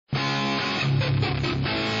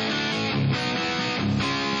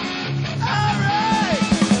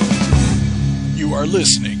are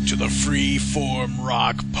listening to the Freeform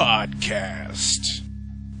Rock Podcast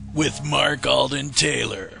with Mark Alden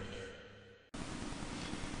Taylor.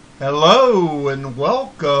 Hello and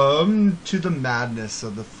welcome to the madness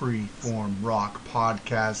of the Freeform Rock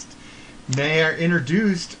Podcast. May I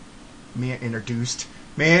introduce Mr.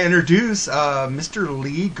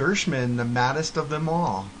 Lee Gershman, the maddest of them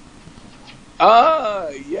all.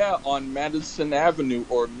 Yeah, on Madison Avenue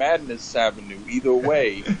or Madness Avenue, either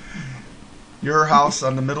way. Your house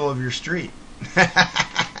on the middle of your street.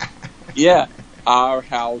 Yeah, our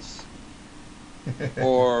house.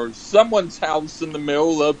 Or someone's house in the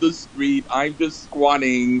middle of the street. I'm just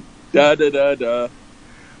squatting. Da-da-da-da.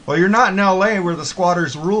 Well, you're not in L.A. where the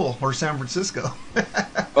squatters rule, or San Francisco.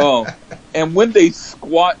 Oh, and when they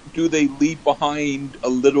squat, do they leave behind a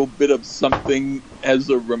little bit of something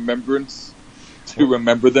as a remembrance to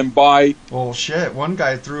remember them by? Well, shit, one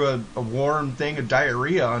guy threw a warm thing of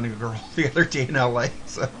diarrhea on a girl the other day in L.A.,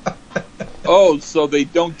 so... Oh, so they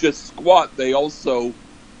don't just squat, they also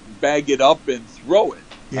bag it up and throw it.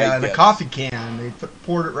 Yeah, in a coffee can. They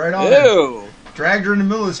poured it right on Ew. her. Dragged her in the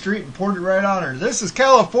middle of the street and poured it right on her. This is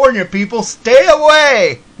California, people. Stay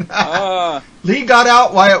away. Lee got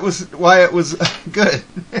out why it was good.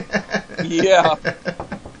 Yeah.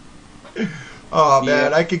 Oh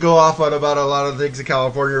man, I could go off on about a lot of things in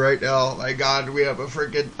California right now. My God, we have a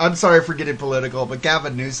freaking... I'm sorry for getting political, but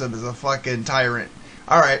Gavin Newsom is a fucking tyrant.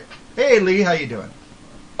 All right. Hey Lee, how you doing?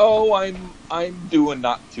 Oh, I'm doing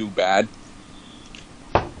not too bad.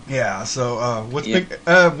 Yeah, so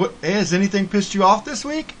has anything pissed you off this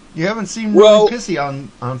week? You haven't seemed really pissy on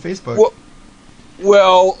Facebook.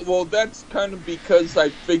 Well, that's kind of because I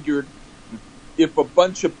figured if a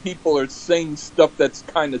bunch of people are saying stuff that's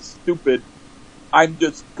kind of stupid, I'm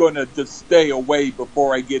just gonna stay away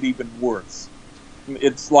before I get even worse.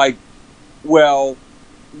 It's like, well,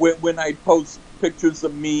 when I post pictures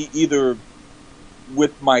of me either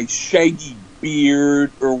with my shaggy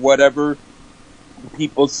beard or whatever,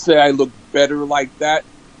 people say I look better like that.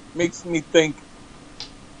 Makes me think,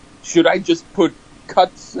 should I just put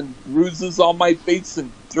cuts and bruises on my face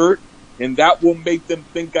and dirt, and that will make them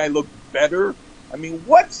think I look better? I mean,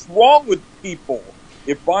 what's wrong with people?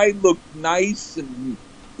 If I look nice and,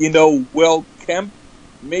 well kempt,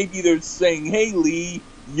 maybe they're saying, hey Lee,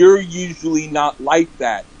 you're usually not like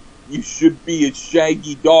that. You should be a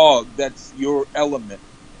shaggy dog. That's your element.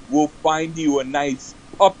 We'll find you a nice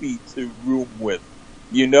puppy to room with.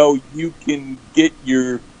 You can get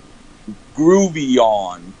your groovy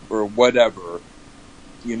on or whatever.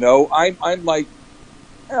 I'm like,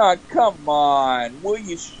 come on, will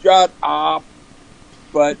you shut up?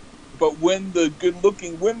 But when the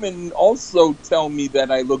good-looking women also tell me that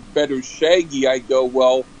I look better shaggy, I go,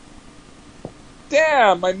 well,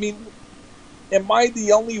 damn, I mean, am I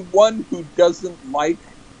the only one who doesn't like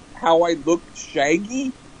how I look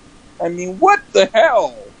shaggy? I mean, what the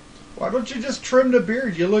hell? Why don't you just trim the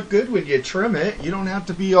beard? You look good when you trim it. You don't have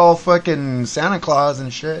to be all fucking Santa Claus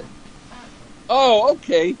and shit. Oh,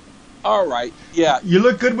 okay. All right. Yeah. You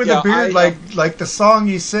look good with a beard, like the song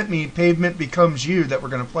you sent me, Pavement Becomes You, that we're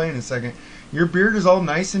going to play in a second. Your beard is all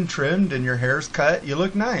nice and trimmed and your hair's cut. You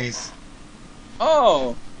look nice.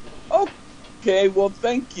 Oh. Okay, well,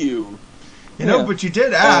 thank you. But you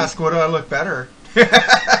did ask, what do I look better?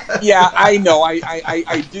 Yeah, I know,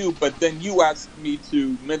 I do, but then you asked me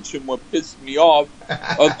to mention what pissed me off.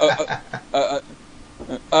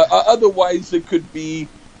 Otherwise, it could be,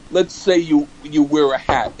 let's say you wear a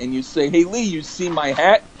hat, and you say, hey, Lee, you see my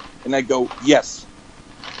hat? And I go, yes.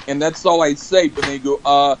 And that's all I say, but they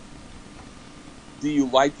go, do you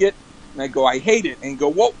like it? And I go, I hate it. And go,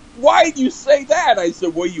 well, why do you say that? I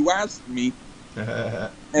said, well, you asked me.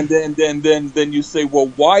 And then you say, well,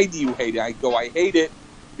 why do you hate it? I go, I hate it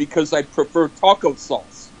because I prefer taco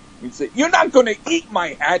sauce. You say, you're not going to eat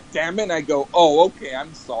my hat, damn it. And I go, oh, okay,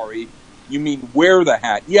 I'm sorry. You mean wear the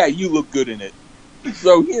hat? Yeah, you look good in it.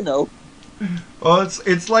 So, Well,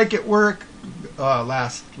 it's like at work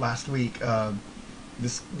last week. All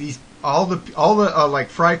the like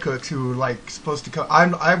fry cooks who like supposed to come.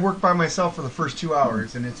 I work by myself for the first 2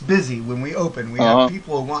 hours, and it's busy when we open. We have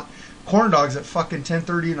people who want corn dogs at fucking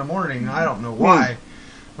 10:30 in the morning. I don't know why.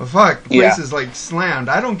 But fuck, the place is like slammed.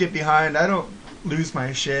 I don't get behind. I don't lose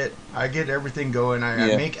my shit. I get everything going.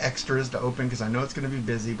 I make extras to open because I know it's going to be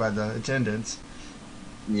busy by the attendance.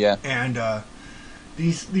 Yeah. And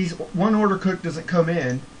these one order cook doesn't come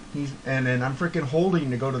in. And then I'm freaking holding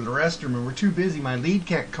to go to the restroom, and we're too busy. My lead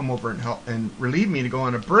can't come over and help and relieve me to go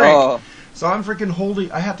on a break. So I'm freaking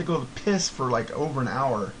holding. I have to go to piss for like over an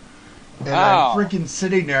hour, and I'm freaking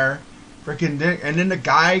sitting there. Freaking, and then the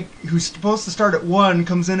guy who's supposed to start at 1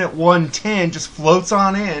 comes in at 1:10, just floats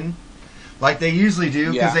on in, like they usually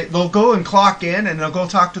do, because they'll go and clock in, and they'll go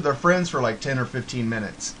talk to their friends for like 10 or 15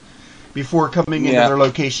 minutes before coming into their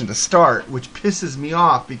location to start, which pisses me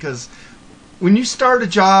off, because when you start a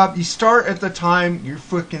job, you start at the time you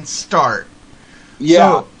freaking start. Yeah.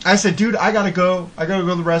 So I said, dude, I gotta go to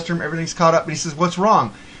the restroom, everything's caught up, and he says, what's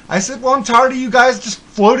wrong? I said, well, I'm tired of you guys just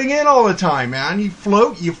floating in all the time, man. You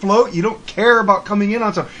float, you don't care about coming in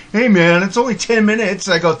on time. Hey, man, it's only 10 minutes.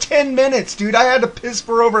 I go, 10 minutes, dude. I had to piss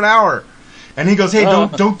for over an hour. And he goes, hey,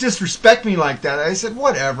 don't disrespect me like that. I said,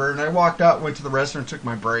 whatever. And I walked out, went to the restaurant, took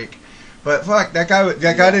my break. But fuck, that guy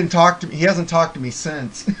didn't talk to me. He hasn't talked to me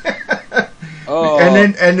since.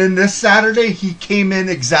 And then this Saturday he came in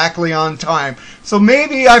exactly on time. So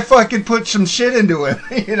maybe I fucking put some shit into him,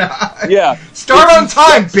 you know. Yeah. Start on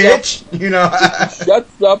time, bitch. You know. If he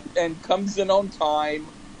shuts up and comes in on time,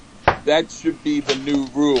 that should be the new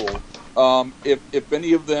rule. If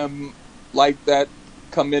any of them like that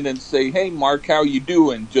come in and say, "Hey, Mark, how you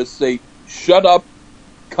doing?" Just say, "Shut up,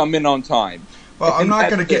 come in on time." Well, I'm not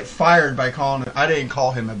going to get fired by calling him. I didn't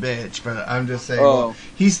call him a bitch, but I'm just saying. Well,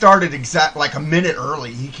 he started like a minute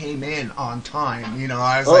early. He came in on time. You know,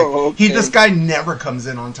 I was okay. This guy never comes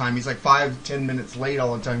in on time. He's like 5-10 minutes late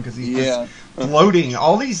all the time because he's just floating.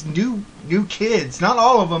 All these new kids, not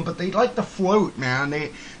all of them, but they like to float, man.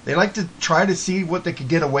 They like to try to see what they could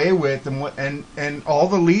get away with, and all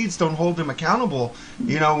the leads don't hold them accountable.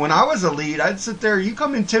 You know, when I was a lead, I'd sit there. You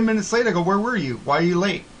come in 10 minutes late. I go, where were you? Why are you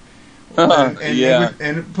late? And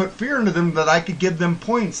it put fear into them that I could give them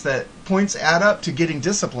points. That points add up to getting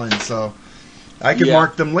disciplined. So I could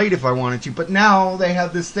mark them late if I wanted to. But now they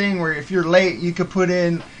have this thing where if you're late, you could put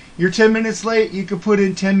in. You're 10 minutes late, you could put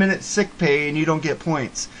in 10 minutes sick pay and you don't get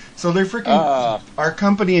points. So they're freaking. Our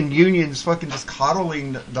company and unions fucking just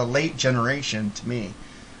coddling the late generation to me.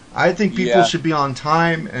 I think people should be on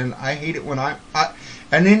time, and I hate it when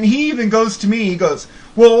and then he even goes to me, he goes,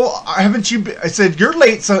 well, haven't you I said, you're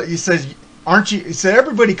late, so he says, aren't you? He said,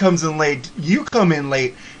 everybody comes in late. You come in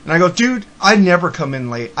late. And I go, dude, I never come in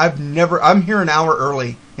late. I'm here an hour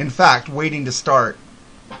early. In fact, waiting to start.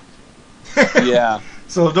 Yeah.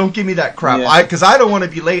 So don't give me that crap. Because I don't want to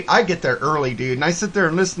be late. I get there early, dude. And I sit there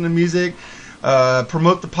and listen to music,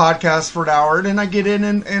 promote the podcast for an hour, and then I get in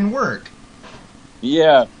and work.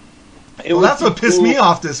 Yeah. Well, that's what pissed me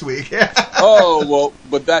off this week.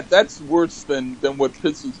 But that's worse than what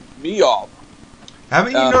pisses me off.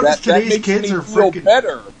 Haven't you noticed today's kids are freaking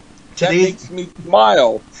better? That makes me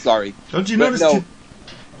smile. Sorry. Don't you notice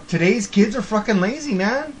today's kids are fucking lazy,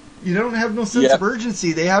 man? You don't have no sense of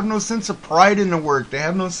urgency. They have no sense of pride in the work. They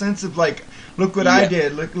have no sense of like, look what I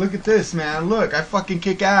did. Look at this, man. Look, I fucking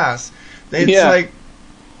kick ass.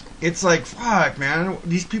 It's like fuck, man.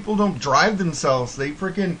 These people don't drive themselves. They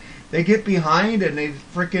get behind and they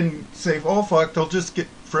freaking say, oh fuck, they'll just get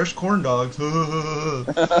fresh corn dogs.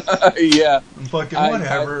 Yeah. Fucking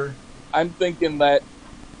whatever. I'm thinking that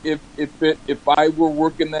if I were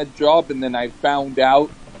working that job and then I found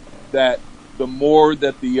out that the more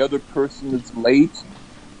that the other person is late,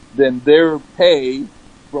 then their pay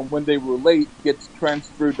from when they were late gets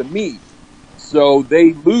transferred to me. So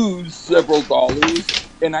they lose several dollars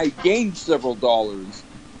and I gain several dollars.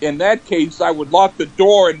 In that case, I would lock the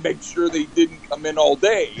door and make sure they didn't come in all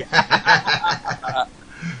day.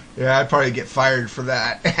 Yeah, I'd probably get fired for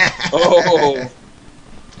that.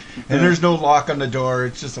 And there's no lock on the door;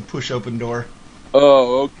 it's just a push-open door.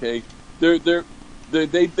 Oh, okay. They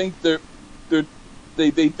think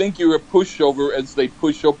they think you're a pushover as they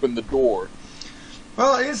push open the door.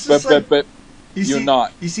 Well, it's just but you're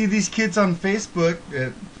not. You see these kids on Facebook.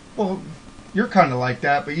 Well, you're kind of like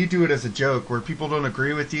that, but you do it as a joke, where people don't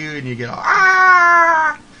agree with you, and you get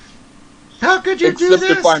how could you do this?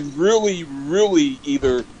 Except if I'm really, really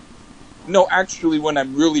actually, when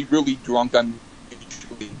I'm really, really drunk, I'm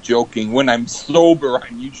usually joking. When I'm sober,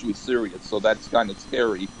 I'm usually serious, so that's kind of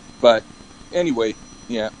scary. But anyway,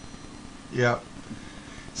 yeah. Yeah.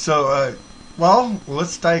 So, well,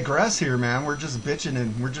 let's digress here, man. We're just bitching,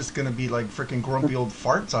 and we're just gonna be like freaking grumpy old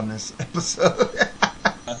farts on this episode.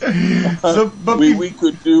 So, but we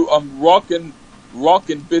could do rockin'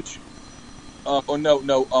 bitch.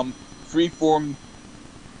 Freeform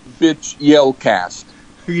bitch yellcast.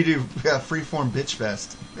 You do freeform bitch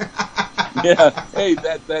fest. Yeah, hey,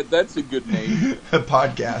 that's a good name. A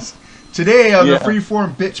podcast. Today on the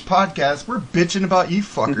Freeform Bitch Podcast, we're bitching about you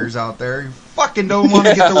fuckers out there who fucking don't want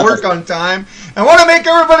to get to work on time and want to make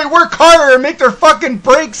everybody work harder and make their fucking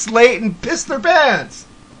breaks late and piss their pants.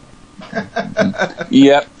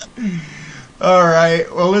 Yep. All right,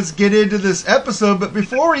 well, let's get into this episode. But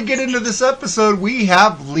before we get into this episode, we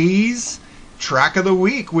have Lee's track of the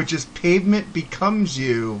week, which is Pavement Becomes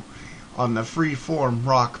You on the Freeform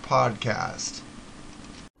Rock Podcast.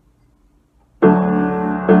 The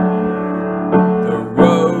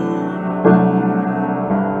road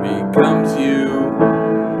becomes you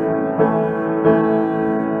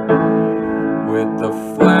with the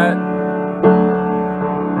flat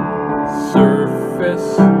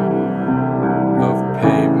surface of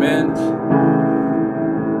pavement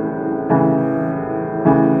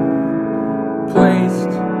placed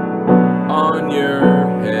on your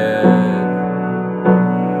head,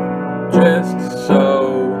 just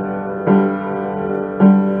so,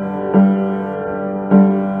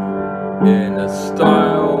 in a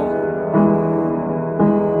style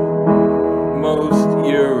most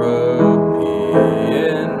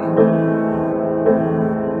European.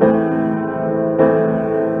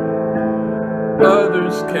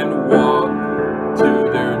 Others can walk to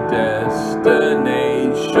their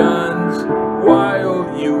destinations while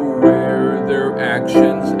you wear their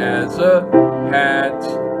actions as a hat,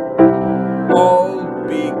 all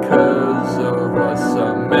because of a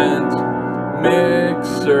cement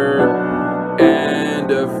mixer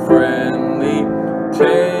and a friendly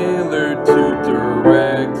tailor to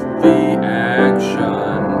direct the action.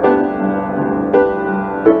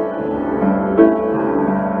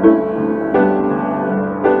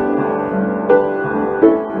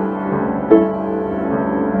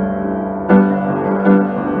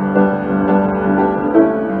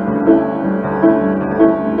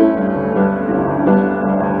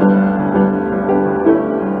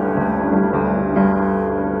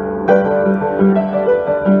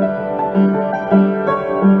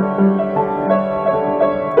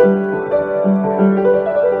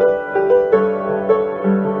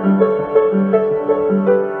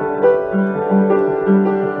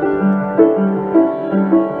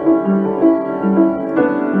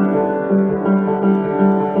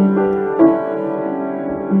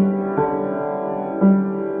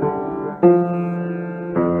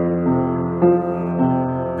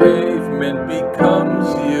 Pavement becomes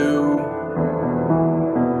you,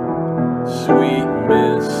 sweet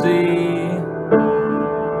Missy.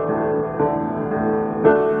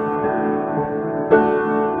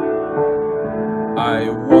 I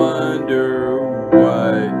wonder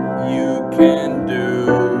what you can do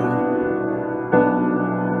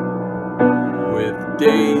with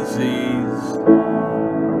daisies.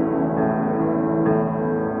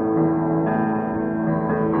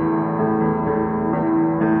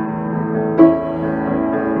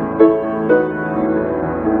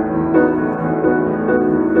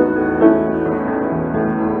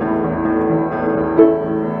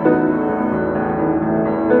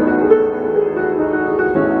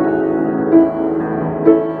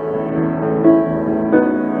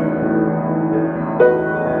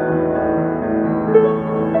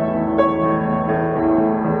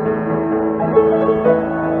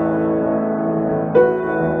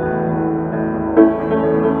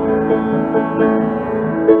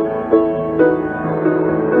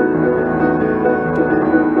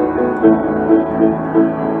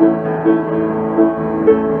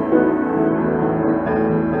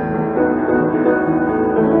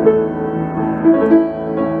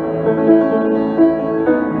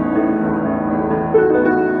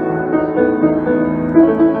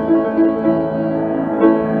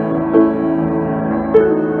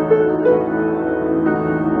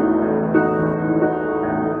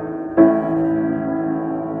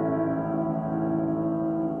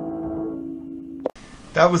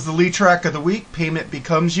 That was the Lee track of the week, Pavement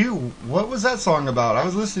Becomes You. What was that song about? I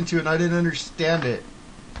was listening to it and I didn't understand it.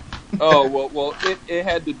 Oh, well, it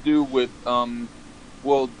had to do with, one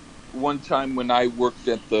time when I worked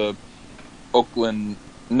at the when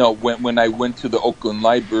I went to the Oakland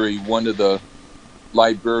Library, one of the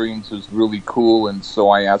librarians was really cool, and so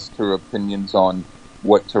I asked her opinions on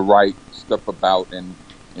what to write stuff about, and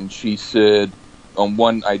she said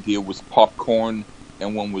one idea was popcorn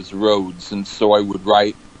and one was roads, and so I would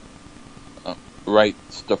write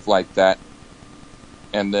stuff like that,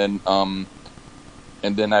 and then I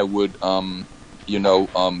would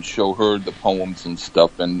show her the poems and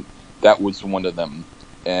stuff, and that was one of them.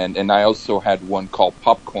 And I also had one called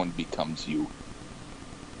Popcorn Becomes You.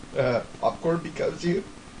 Popcorn Becomes You?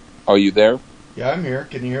 Are you there? Yeah, I'm here.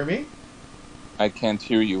 Can you hear me? I can't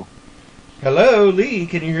hear you. Hello, Lee.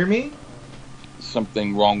 Can you hear me?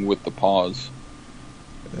 Something wrong with the pause.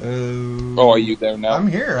 Oh, are you there now? I'm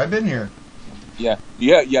here. I've been here. Yeah.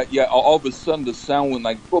 All of a sudden, the sound went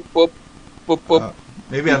like boop, boop, boop, boop.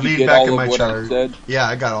 Maybe I leaned back in my chair. Yeah,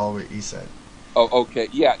 I got all of what you said. Oh, okay.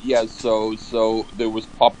 Yeah. So there was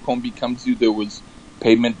Popcorn Becomes You. There was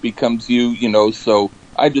Pavement Becomes You. So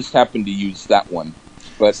I just happened to use that one.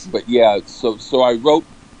 But yeah. So I wrote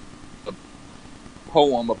a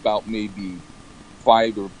poem about maybe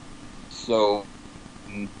 5 or so.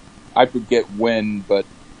 I forget when, but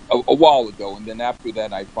a while ago. And then after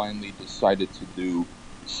that, I finally decided to do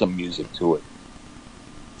some music to it.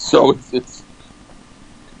 So it's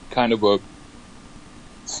kind of a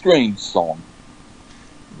strange song.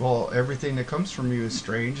 Well, everything that comes from you is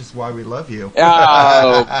strange. Is why we love you.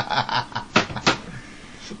 Oh.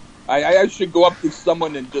 I should go up to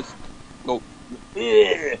someone and just go,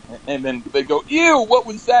 "Ugh," and then they go, "Ew, what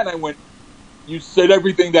was that?" I went, "You said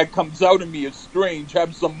everything that comes out of me is strange.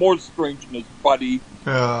 Have some more strangeness, buddy."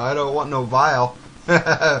 I don't want no vile.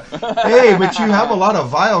 Hey, but you have a lot of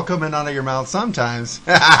vile coming out of your mouth sometimes.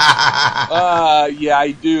 Yeah,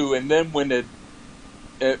 I do. And then when it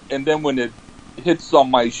hits on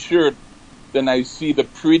my shirt, then I see the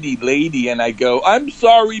pretty lady, and I go, "I'm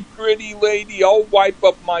sorry, pretty lady. I'll wipe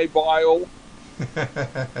up my vial."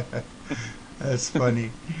 That's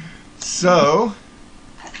funny. So,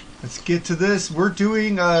 let's get to this. We're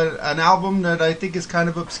doing an album that I think is kind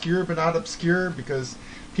of obscure, but not obscure, because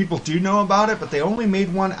people do know about it, but they only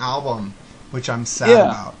made one album, which I'm sad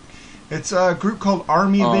about. It's a group called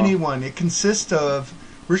Army of Anyone. It consists of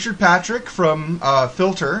Richard Patrick from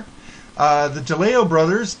Filter, the DeLeo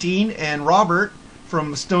brothers, Dean and Robert,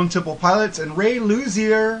 from Stone Temple Pilots, and Ray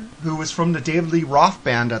Luzier, who was from the David Lee Roth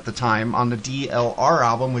Band at the time on the DLR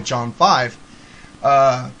album with John 5.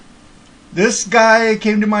 This guy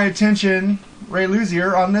came to my attention, Ray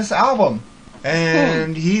Luzier, on this album.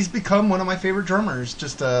 And he's become one of my favorite drummers.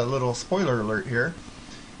 Just a little spoiler alert here.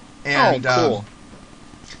 And, cool.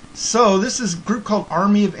 So this is a group called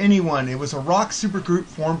Army of Anyone. It was a rock supergroup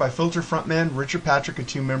formed by Filter frontman Richard Patrick and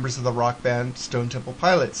 2 members of the rock band Stone Temple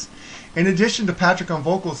Pilots. In addition to Patrick on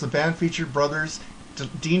vocals, the band featured brothers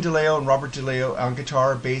Dean DeLeo and Robert DeLeo on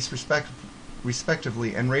guitar, bass,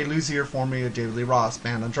 respectively, and Ray Luzier forming a David Lee Roth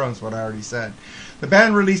Band on drums, what I already said. The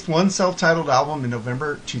band released one self-titled album in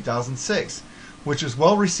November 2006, which was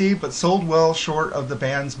well received but sold well short of the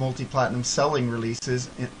band's multi-platinum selling releases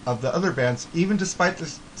of the other bands, even despite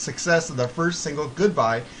the success of their first single,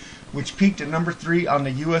 Goodbye, which peaked at number 3 on the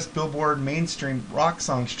U.S. Billboard Mainstream Rock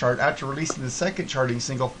Songs chart after releasing the second charting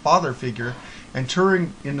single, Father Figure, and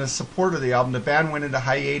touring in the support of the album. The band went into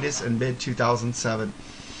hiatus in mid-2007.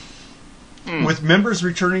 With members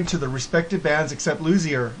returning to the respective bands except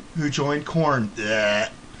Luzier, who joined Korn.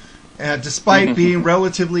 And despite being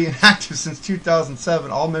relatively inactive since 2007,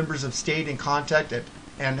 all members have stayed in contact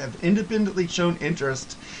and have independently shown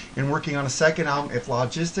interest in working on a second album if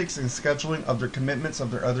logistics and scheduling of their commitments of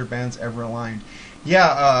their other bands ever aligned. Yeah,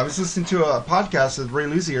 I was listening to a podcast with Ray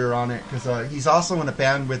Luzier on it, because he's also in a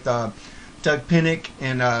band with Doug Pinnick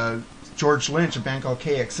and George Lynch, a band called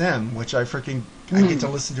KXM, which I get to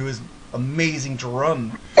listen to his amazing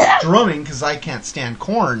drumming, because I can't stand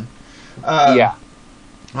Korn.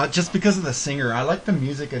 Just because of the singer. I like the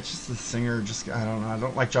music, it's just the singer, I don't know, I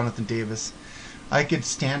don't like Jonathan Davis. I could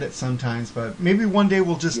stand it sometimes, but maybe one day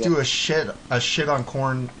we'll just do a shit on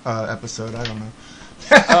Korn episode, I don't know.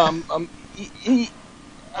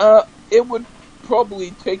 It would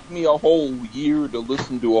probably take me a whole year to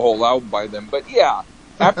listen to a whole album by them, but yeah,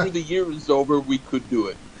 after the year is over, we could do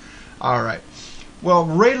it. Alright. Well,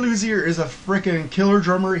 Ray Luzier is a freaking killer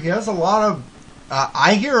drummer. He has a lot of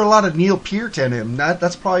I hear a lot of Neil Peart in him.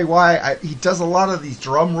 That's probably why he does a lot of these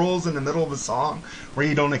drum rolls in the middle of a song where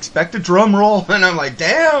you don't expect a drum roll, and I'm like,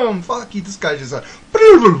 damn, fuck, this guy just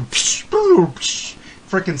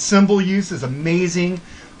freaking cymbal use is amazing.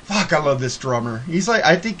 Fuck, I love this drummer.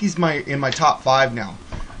 I think he's in my top 5 now.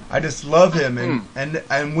 I just love him, and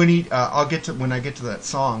when when I get to that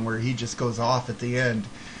song where he just goes off at the end.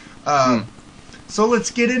 So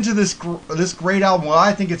let's get into this great album. Well,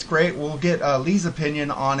 I think it's great. We'll get Lee's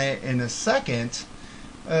opinion on it in a second.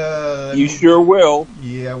 You sure will.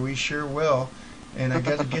 Yeah, we sure will. And I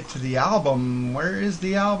got to get to the album. Where is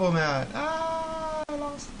the album at? I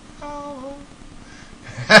lost the album.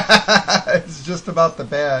 It's just about the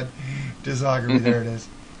bad discography. There it is.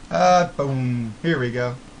 Boom. Here we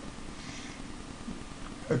go.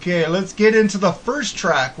 Okay, let's get into the first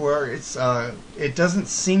track where it's It Doesn't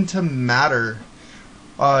Seem to Matter.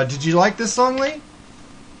 Did you like this song, Lee?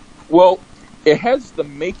 Well, it has the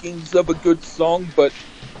makings of a good song, but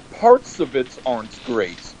parts of it aren't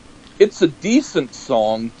great. It's a decent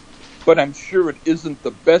song, but I'm sure it isn't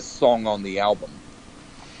the best song on the album.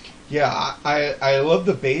 Yeah, I love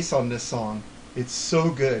the bass on this song. It's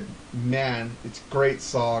so good. Man, it's a great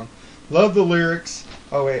song. Love the lyrics.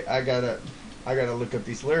 Oh, wait, I gotta I gotta look up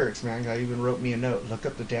these lyrics, man. I even wrote me a note. Look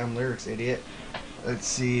up the damn lyrics, idiot. Let's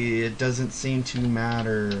see. It doesn't seem to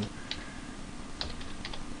matter.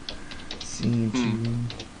 Seem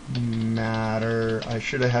to matter. I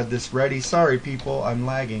should have had this ready. Sorry, people. I'm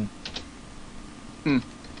lagging. I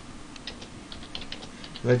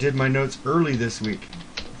did my notes early this week.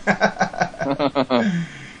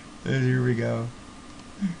 Here we go.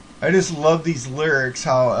 I just love these lyrics.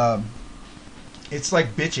 How it's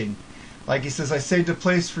like bitching. Like he says, I saved a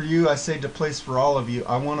place for you, I saved a place for all of you.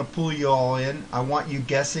 I want to pull you all in. I want you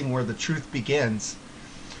guessing where the truth begins.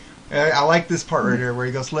 I like this part right here where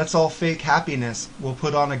he goes, let's all fake happiness. We'll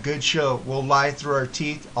put on a good show. We'll lie through our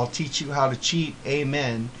teeth. I'll teach you how to cheat.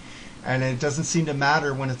 Amen. And it doesn't seem to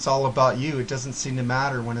matter when it's all about you. It doesn't seem to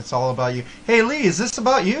matter when it's all about you. Hey, Lee, is this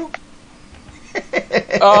about you?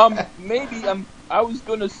 Maybe. I was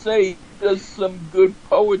going to say, does some good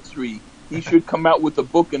poetry. He should come out with a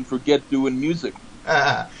book and forget doing music.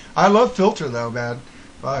 I love Filter, though, man.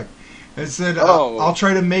 Fuck. It said, I'll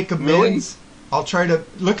try to make amends. Really? I'll try to...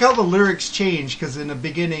 Look how the lyrics change, because in the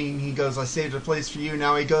beginning he goes, I saved a place for you.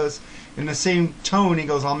 Now he goes, in the same tone, he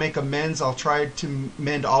goes, I'll make amends. I'll try to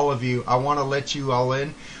mend all of you. I want to let you all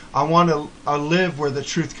in. I want to live where the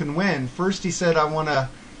truth can win. First he said,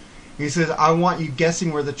 He says, I want you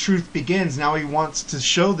guessing where the truth begins. Now he wants to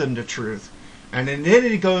show them the truth. And then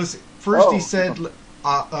he goes... First he said,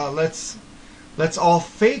 let's all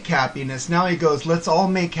fake happiness. Now he goes, let's all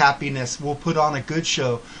make happiness. We'll put on a good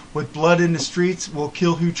show. With blood in the streets, we'll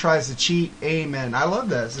kill who tries to cheat. Amen. I love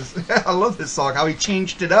this. I love this song, how he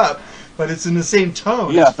changed it up, but it's in the same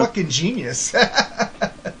tone. Yeah. It's fucking genius.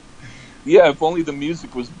 Yeah, if only the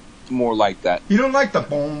music was more like that. You don't like the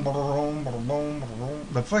boom, boom, boom, boom, boom.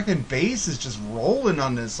 The fucking bass is just rolling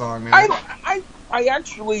on this song, man. I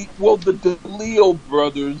actually, well, the DeLeo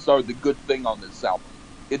brothers are the good thing on this album.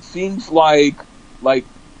 It seems like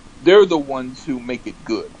they're the ones who make it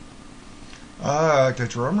good. The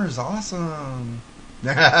drummer's awesome.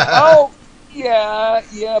 Oh,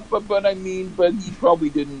 yeah, but I mean, he probably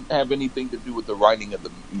didn't have anything to do with the writing of the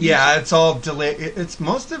music. Yeah, it's all DeLeo. It's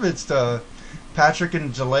most of it's Patrick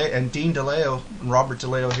and Dean DeLeo and Robert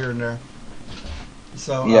DeLeo here and there.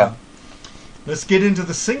 So yeah. Let's get into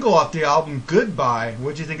the single off the album, Goodbye.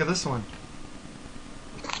 What'd you think of this one?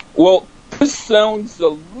 Well, this sounds a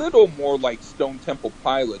little more like Stone Temple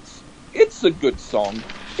Pilots. It's a good song.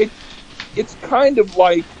 It's kind of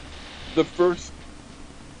like the first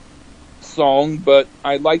song, but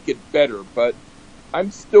I like it better. But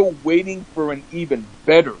I'm still waiting for an even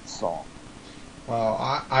better song.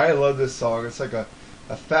 Wow, I love this song. It's like a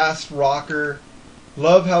fast rocker.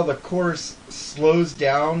 Love how the chorus slows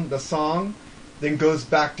down the song, then goes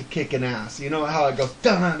back to kicking ass. You know how it goes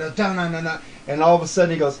da-na-na-na-na-na, and all of a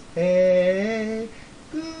sudden he goes, hey,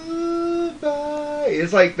 goodbye.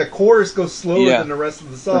 It's like the chorus goes slower than the rest of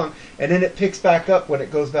the song, and then it picks back up when it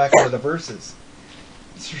goes back into the verses.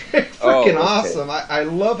 It's freaking awesome. I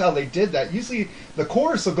love how they did that. Usually the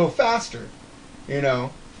chorus will go faster, you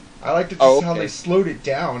know. I like how they slowed it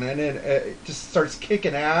down, and then it just starts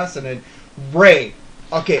kicking ass, and then Ray.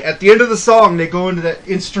 Okay, at the end of the song, they go into the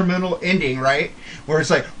instrumental ending, right? Where it's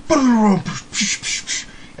like,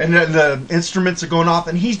 and then the instruments are going off,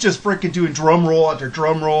 and he's just freaking doing drum roll after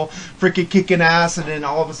drum roll, freaking kicking ass, and then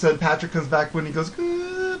all of a sudden Patrick comes back when he goes,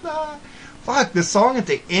 goodbye. Fuck, the song at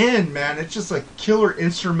the end, man, it's just a killer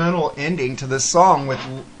instrumental ending to this song with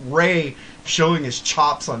Ray showing his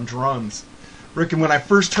chops on drums. Rick, and when I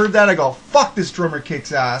first heard that, I go, fuck, this drummer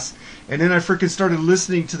kicks ass. And then I freaking started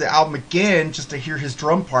listening to the album again just to hear his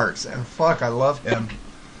drum parts. And fuck, I love him.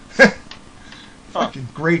 Fucking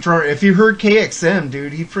great drummer. If you heard KXM,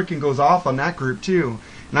 dude, he freaking goes off on that group too.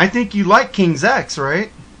 And I think you like King's X,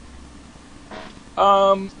 right?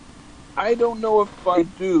 I don't know if I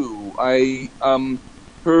do. I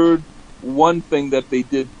heard one thing that they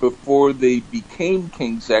did before they became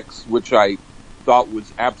King's X, which I thought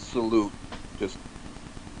was absolute just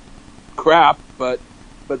crap, but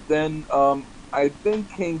then I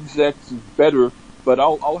think King's X is better, but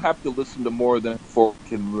I'll have to listen to more of them before I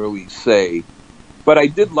can really say. But I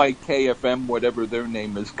did like KFM, whatever their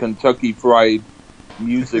name is, Kentucky Fried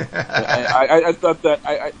Music. I thought that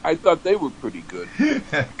I thought they were pretty good.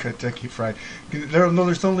 Kentucky Fried.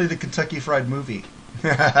 There's only the Kentucky Fried movie. Oh,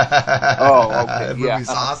 okay. That movie's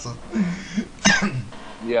yeah. Awesome.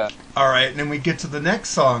 Yeah. All right, and then we get to the next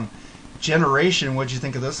song, Generation. What'd you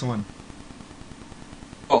think of this one?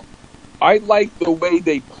 Oh, I like the way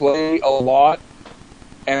they play a lot,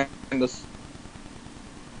 and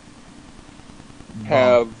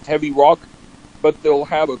have heavy rock, but they'll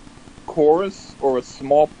have a chorus or a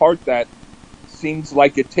small part that seems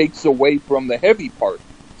like it takes away from the heavy part.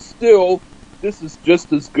 Still, this is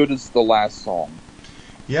just as good as the last song.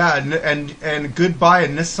 Yeah, and Goodbye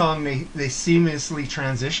in this song, they seamlessly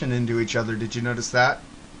transition into each other. Did you notice that?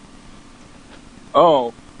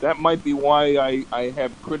 Oh, that might be why I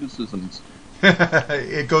have criticisms.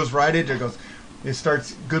 It goes right into it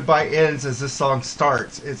starts, Goodbye ends as this song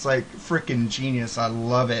starts. It's like freaking genius. I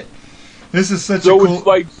love it. This is such a cool... So it's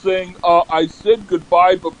like saying, I said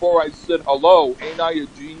goodbye before I said hello. Ain't I a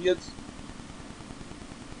genius?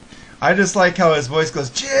 I just like how his voice goes,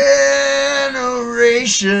 generation,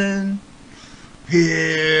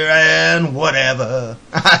 here and whatever.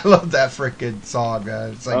 I love that freaking song,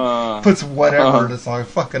 man. It's like, puts whatever in the song.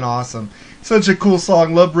 Fucking awesome. Such a cool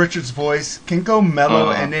song. Love Richard's voice. Can go mellow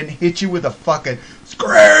and then hit you with a fucking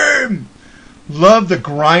scream. Love the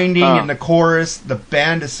grinding in the chorus. The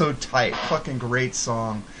band is so tight. Fucking great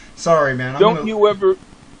song. Sorry, man. Don't you ever,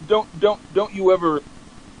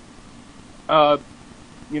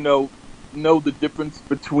 know the difference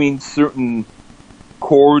between certain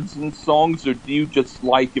chords and songs, or do you just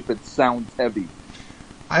like if it sounds heavy?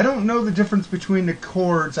 I don't know the difference between the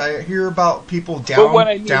chords. I hear about people down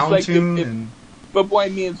tune. But what I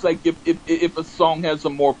mean is, like, if a song has a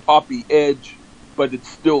more poppy edge, but it's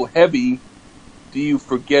still heavy, do you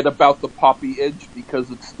forget about the poppy edge because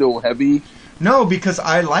it's still heavy? No, because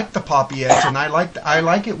I like the poppy edge, and I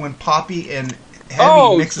like it when poppy and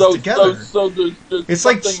heavy mixes together. So there's it's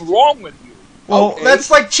something wrong with you. Well, okay. That's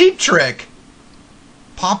like Cheap Trick.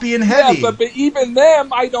 Poppy and heavy. Yeah, but even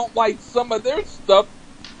them, I don't like some of their stuff.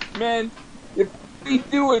 Man, if we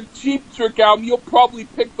do a Cheap Trick album, you'll probably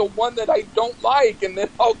pick the one that I don't like, and then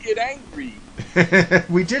I'll get angry.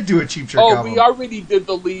 We did do a Cheap Trick album. Oh, we already did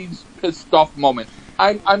the Lee's pissed off moment.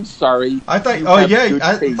 I'm sorry. I thought.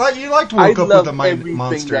 I thought you liked Woke Up with a Monster. I love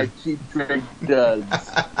everything that Cheap Trick does.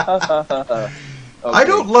 Okay. I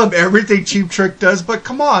don't love everything Cheap Trick does, but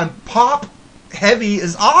come on, pop heavy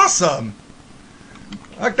is awesome.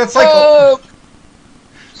 That's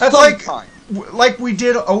like we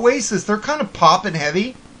did Oasis. They're kind of pop and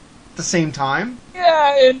heavy at the same time.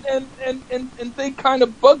 Yeah, and they kind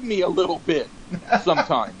of bug me a little bit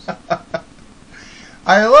sometimes.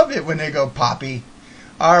 I love it when they go poppy.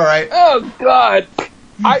 All right. Oh God,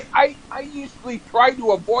 I usually try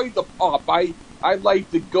to avoid the pop. I like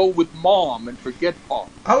to go with Mom and forget pop.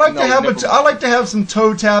 I like to have some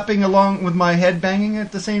toe tapping along with my head banging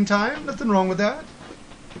at the same time. Nothing wrong with that.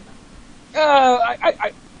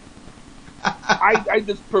 I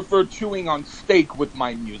just prefer chewing on steak with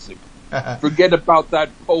my music. Forget about that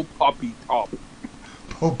poppy top.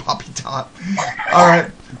 Poppy top. All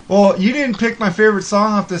right. Well, you didn't pick my favorite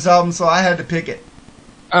song off this album, so I had to pick it.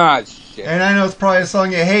 Ah, shit. And I know it's probably a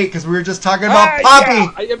song you hate because we were just talking about Poppy.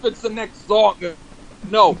 Yeah. If it's the next song.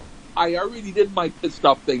 No, I already did my pissed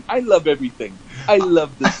off thing. I love everything. I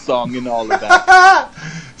love this song and all of that.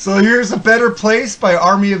 So here's A Better Place by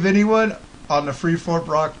Army of Anyone on the Freeform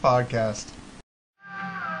Rock Podcast.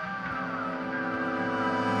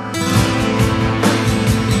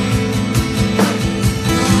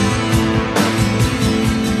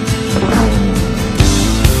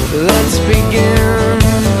 Let's begin.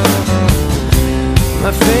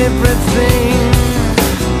 My favorite thing.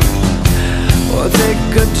 We'll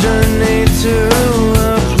take a journey to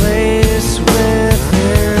a place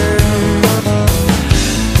within.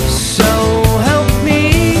 So help me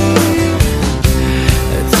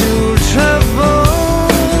to travel.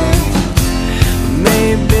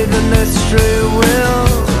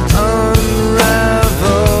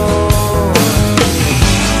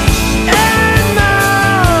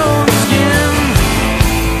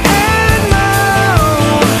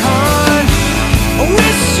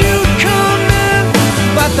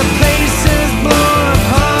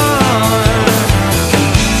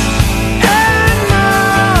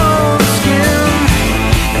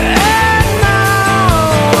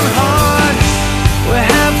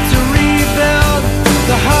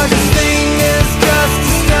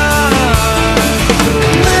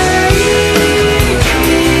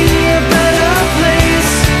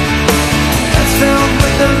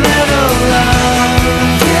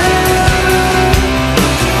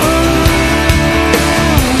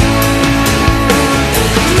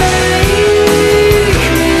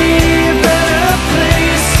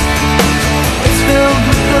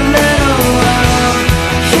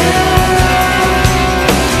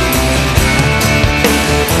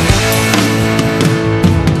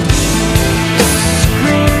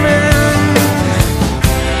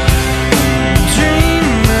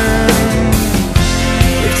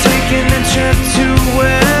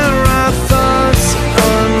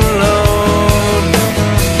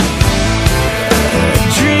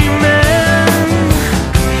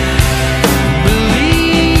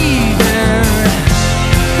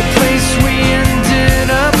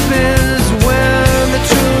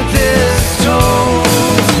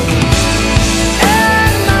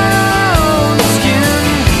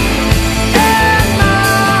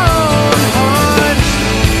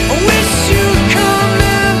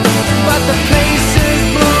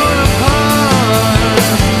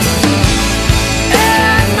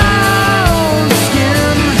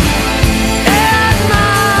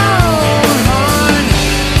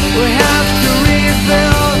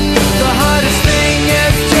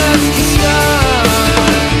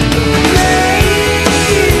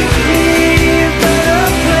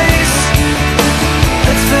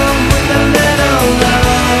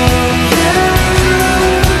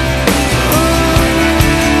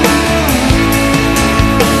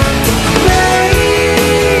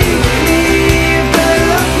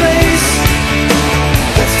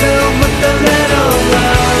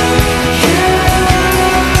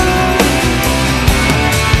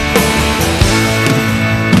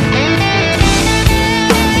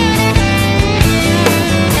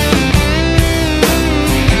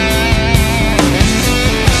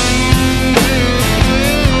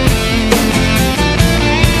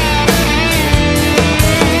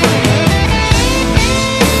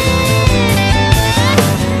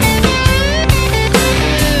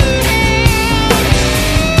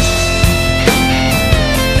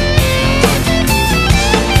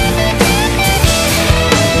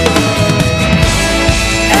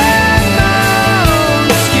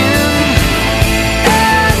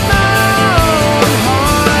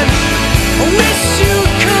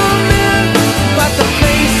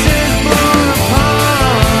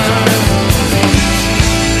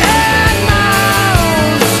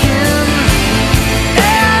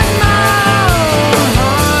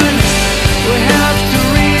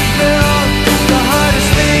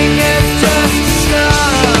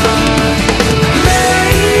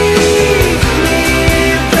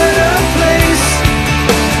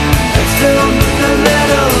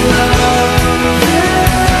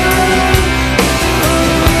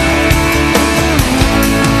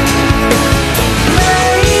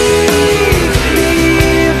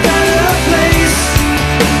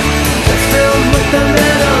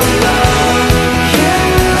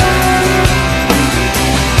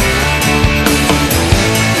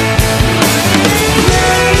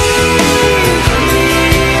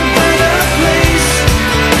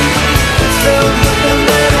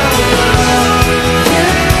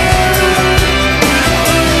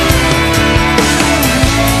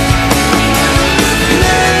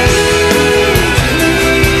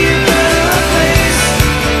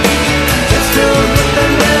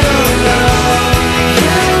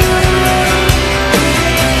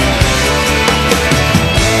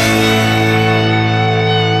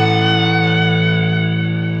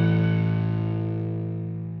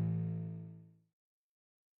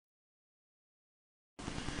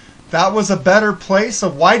 That was a better place. So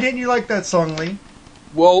why didn't you like that song, Lee?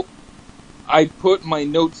 Well, I put my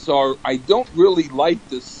notes are, I don't really like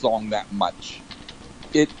this song that much.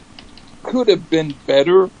 It could have been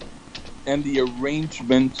better, and the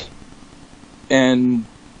arrangement and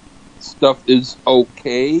stuff is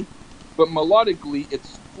okay, but melodically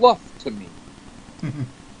it's fluff to me.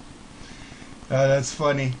 That's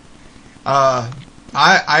funny. I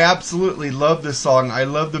absolutely love this song. I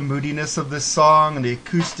love the moodiness of this song, and the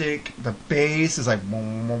acoustic, the bass is like,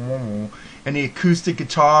 and the acoustic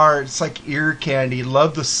guitar, it's like ear candy.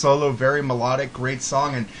 Love the solo, very melodic, great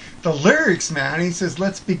song. And the lyrics, man, he says,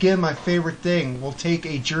 let's begin my favorite thing. We'll take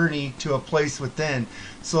a journey to a place within.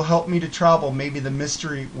 So help me to travel, maybe the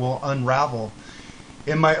mystery will unravel.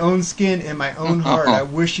 In my own skin, in my own heart, I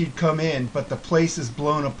wish you'd come in, but the place is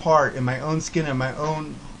blown apart. In my own skin, in my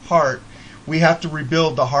own heart, we have to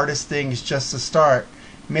rebuild. The hardest thing is just to start.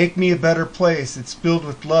 Make me a better place, it's filled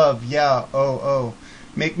with love, yeah, oh.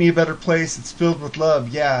 Make me a better place, it's filled with love,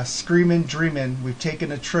 yeah. Screaming, dreaming, we've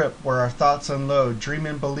taken a trip where our thoughts unload.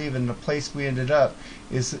 Dreaming, believing, the place we ended up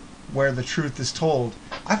is where the truth is told.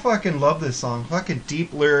 I fucking love this song. Fucking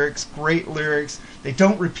deep lyrics, great lyrics. They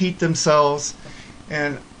don't repeat themselves.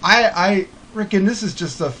 And I reckon this is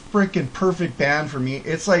just a freaking perfect band for me.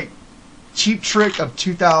 It's like Cheap Trick of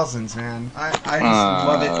 2000s, man. I just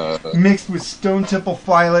love it. Mixed with Stone Temple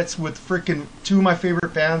Pilots, with freaking two of my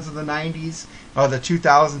favorite bands of the 90s, the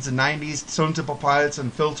 2000s and 90s, Stone Temple Pilots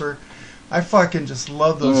and Filter. I fucking just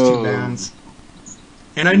love those two bands.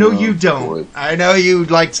 And I know you don't. Boy. I know you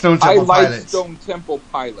like Stone Temple Pilots. I like Stone Temple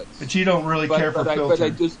Pilots. But you don't really care for Filter.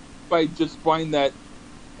 But I just find that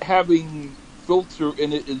having Filter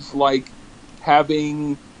in it is like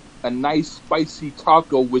having a nice spicy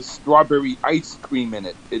taco with strawberry ice cream in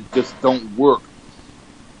it. It just don't work.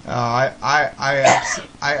 I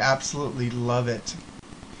absolutely love it.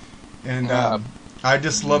 And I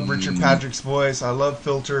just love Richard Patrick's voice. I love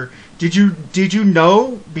Filter. Did you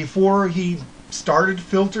know before he started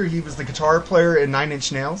Filter he was the guitar player in Nine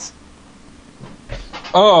Inch Nails?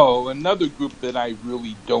 Oh, another group that I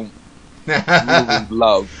really don't really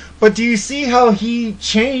love. But do you see how he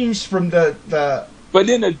changed from the But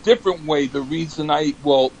in a different way. The reason I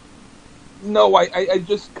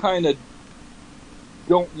just kind of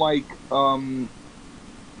don't like the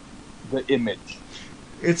image.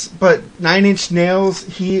 But Nine Inch Nails,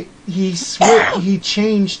 he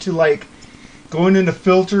changed to like going into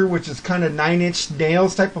Filter, which is kind of Nine Inch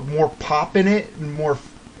Nails type of more pop in it and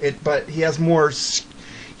but he has more.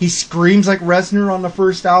 He screams like Reznor on the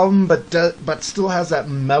first album, but still has that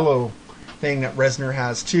mellow thing that Reznor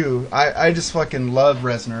has too. I just fucking love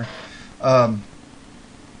Reznor.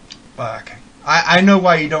 Fuck. I know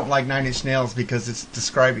why you don't like Nine Inch Nails, because it's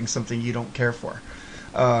describing something you don't care for.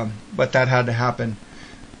 But that had to happen.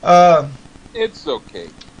 It's okay.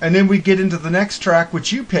 And then we get into the next track,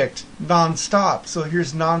 which you picked, Non-Stop. So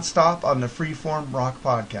here's Non-Stop on the Freeform Rock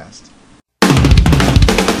Podcast.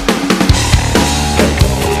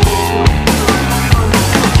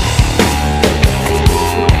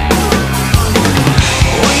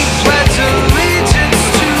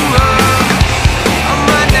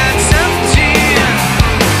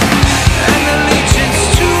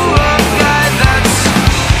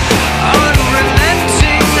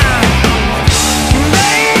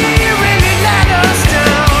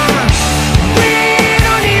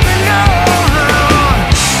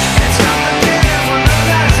 It's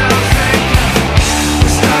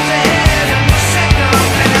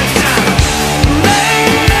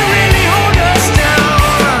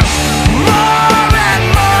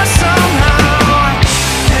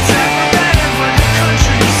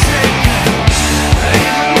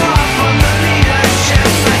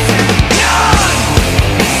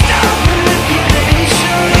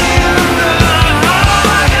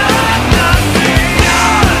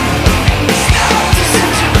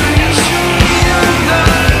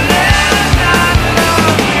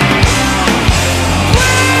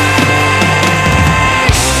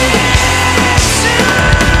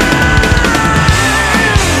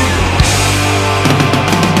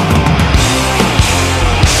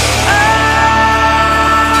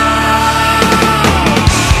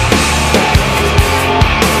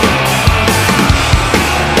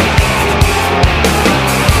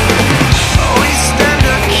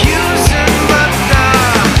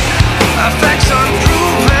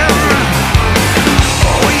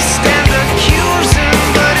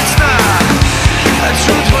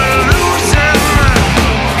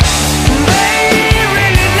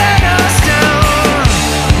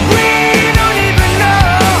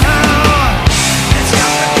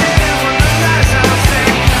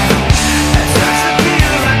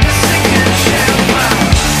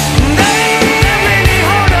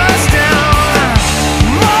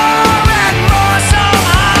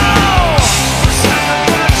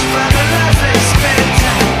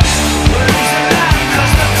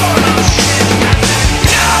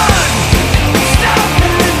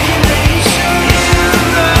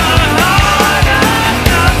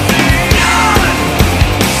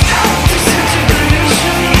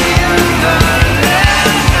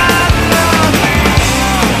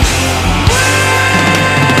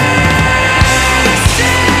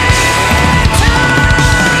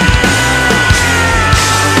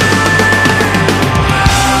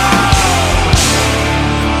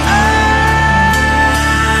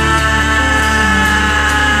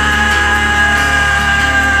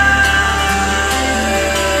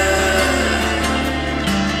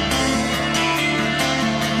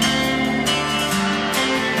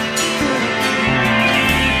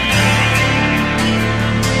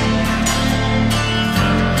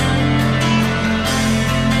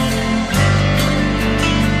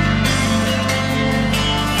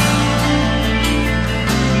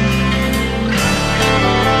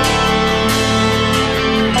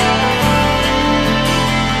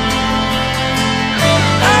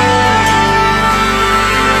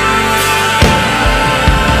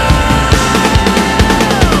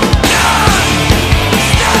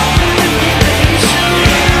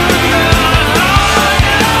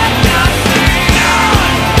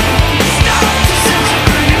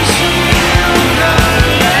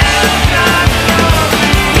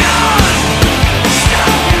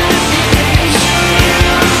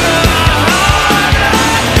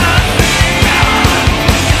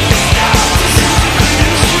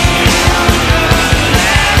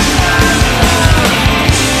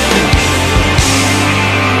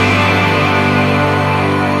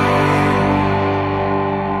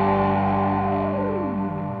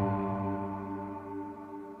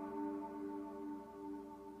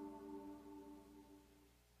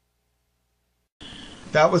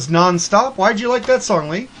That was Non-Stop. Why'd you like that song,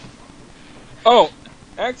 Lee? Oh,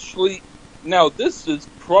 actually, now this is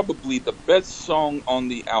probably the best song on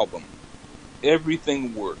the album.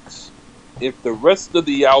 Everything Works. If the rest of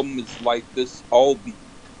the album is like this, I'll be...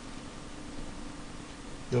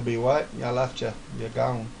 You'll be what? I left you. You're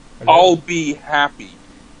gone. I'll be happy.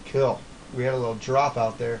 Cool. We had a little drop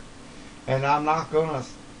out there. And I'm not going to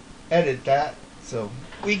edit that. So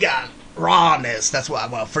we got rawness. That's why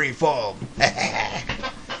I'm free form.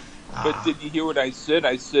 But did you hear what I said?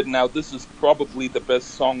 I said, now this is probably the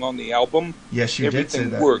best song on the album. Yes, you did say that.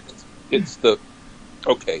 Everything Works. It's the...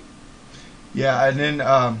 Okay. Yeah, and then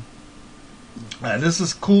this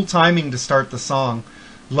is cool timing to start the song.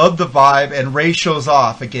 Love the vibe, and Ray shows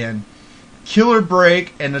off again. Killer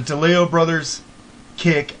break, and the DeLeo brothers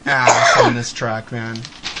kick ass on this track, man.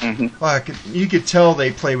 Mm-hmm. Fuck, you could tell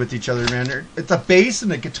they play with each other, man. The bass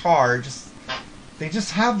and the guitar, they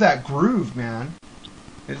just have that groove, man.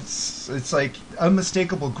 It's like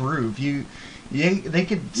unmistakable groove. They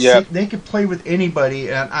could play with anybody,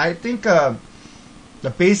 and I think the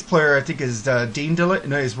bass player is Dean DeLeo.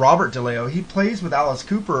 No, is Robert DeLeo. He plays with Alice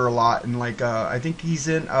Cooper a lot, and I think he's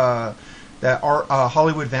in Hollywood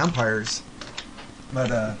Vampires.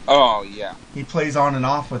 But oh yeah, he plays on and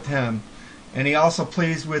off with him, and he also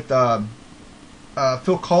plays with Phil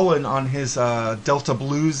Collen on his Delta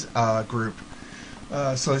Blues group.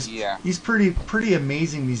 So he's pretty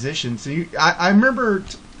amazing musician. So I remember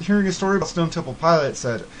hearing a story about Stone Temple Pilots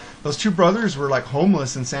that those two brothers were like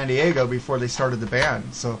homeless in San Diego before they started the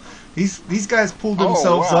band. So these guys pulled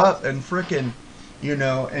themselves up and frickin',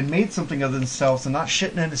 and made something of themselves and not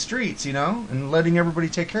shitting in the streets, and letting everybody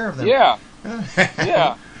take care of them. Yeah.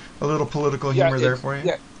 Yeah. A little political humor there for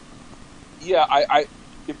you. Yeah. I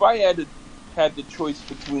if I had the choice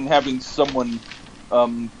between having someone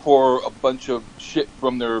pour a bunch of shit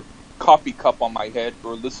from their coffee cup on my head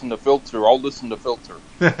or listen to Filter, I'll listen to Filter.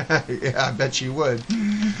 Yeah, I bet you would.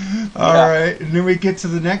 All right, and then we get to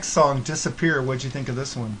the next song, Disappear. What'd you think of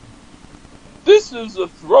this one? This is a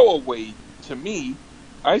throwaway to me.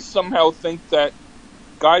 I somehow think that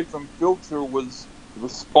guy from Filter was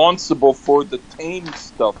responsible for the Tame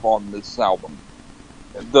stuff on this album.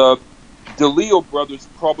 The DeLeo brothers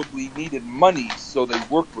probably needed money, so they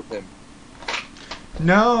worked with him.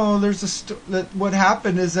 No, what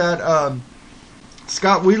happened is that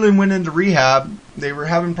Scott Weiland went into rehab. They were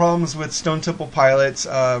having problems with Stone Temple Pilots.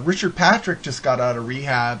 Richard Patrick just got out of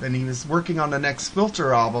rehab, and he was working on the next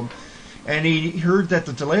Filter album. And he heard that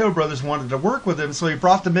the DeLeo brothers wanted to work with him, so he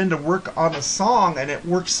brought them in to work on a song, and it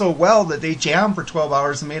worked so well that they jammed for 12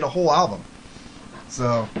 hours and made a whole album.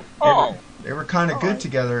 So they were kind of good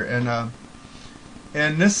together.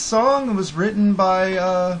 And this song was written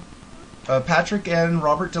by Patrick and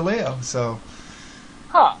Robert DeLeo. So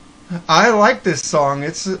I like this song.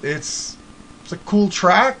 It's a cool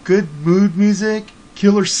track, good mood music.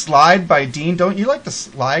 Killer Slide by Dean. Don't you like the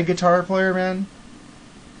slide guitar player, man?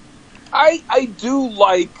 I do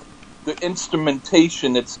like the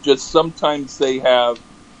instrumentation. It's just sometimes they have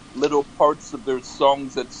little parts of their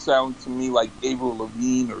songs that sound to me like Avril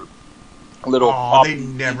Lavigne or little. Oh, they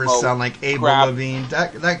never sound like Avril Lavigne.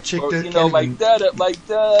 That chick or, that like da da da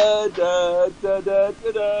da da da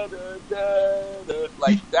da da,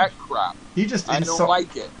 like that crap. I don't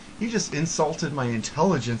like it. You just insulted my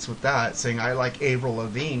intelligence with that, saying I like Avril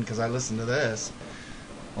Lavigne because I listen to this.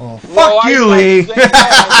 Oh, fuck you, Lee!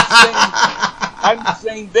 I'm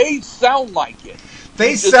saying they sound like it.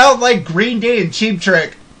 They sound like Green Day and Cheap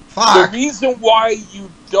Trick. Fuck. The reason why you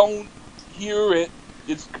don't hear it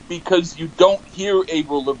is because you don't hear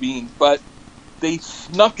Avril Lavigne, but they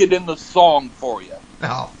snuck it in the song for you.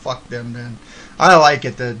 Oh, fuck them, man. I like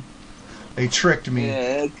it, then. They tricked me.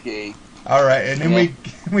 Yeah, okay. Alright, and then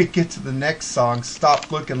we get to the next song, Stop,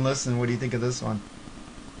 Look, and Listen. What do you think of this one?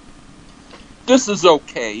 This is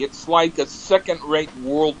okay. It's like a second-rate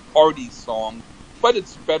World Party song, but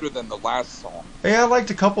it's better than the last song. Yeah, I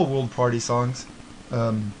liked a couple World Party songs.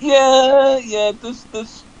 This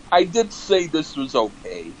I did say this was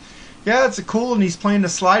okay. Yeah, it's cool, and he's playing the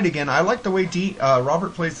slide again. I like the way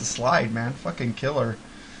Robert plays the slide, man. Fucking killer.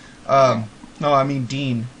 No, I mean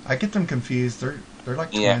Dean. I get them confused. They're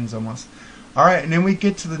like twins almost. All right, and then we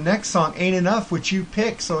get to the next song, Ain't Enough, which you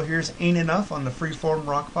picked. So here's Ain't Enough on the Freeform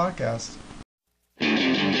Rock Podcast.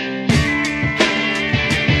 Loose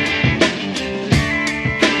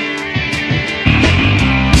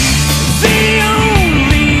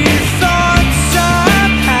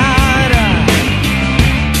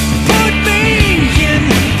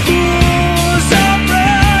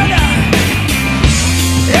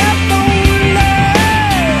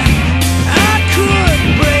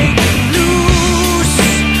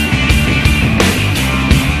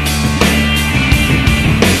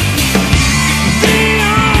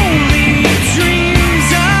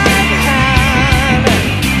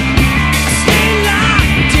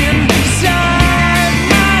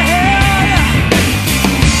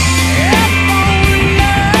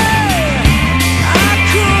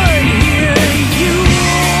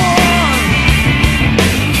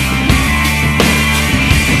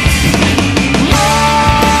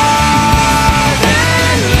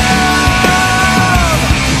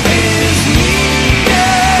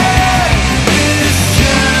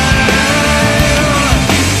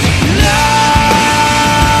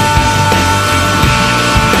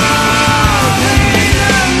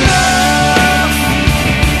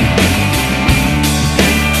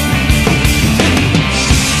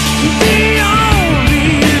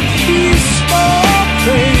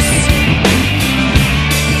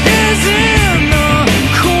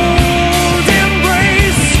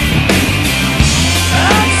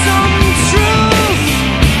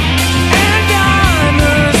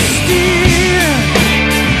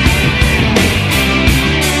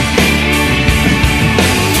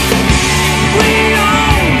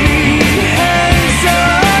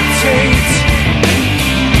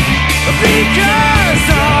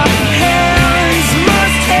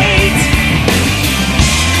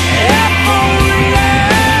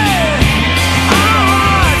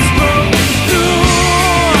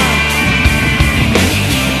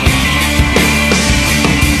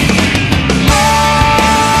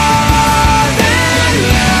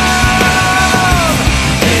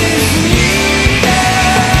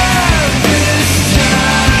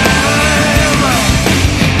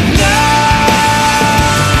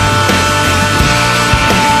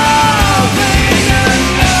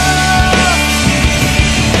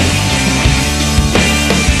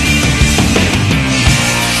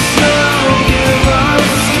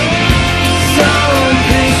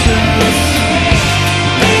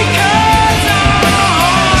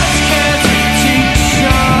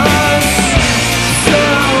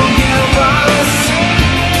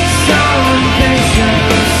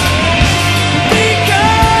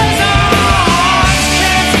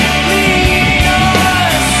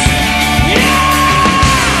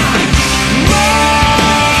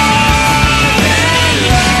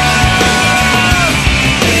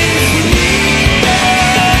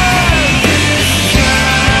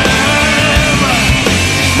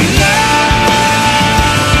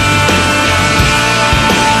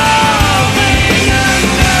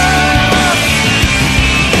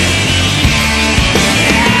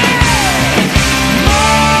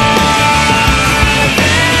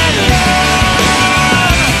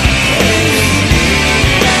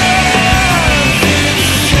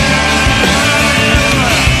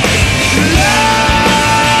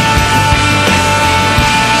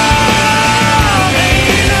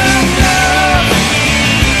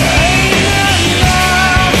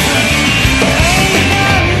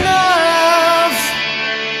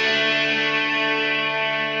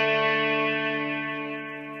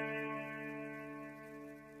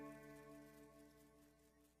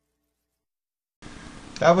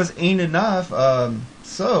That was Ain't Enough.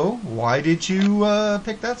 So, why did you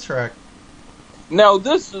pick that track? Now,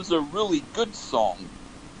 this is a really good song.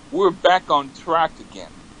 We're back on track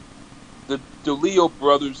again. The DeLeo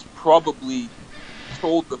brothers probably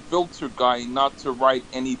told the filter guy not to write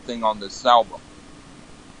anything on this album.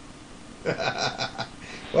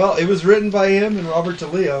 Well, it was written by him and Robert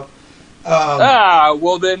DeLeo.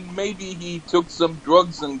 Well then maybe he took some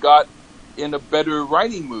drugs and got in a better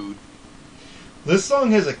writing mood. This song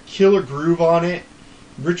has a killer groove on it.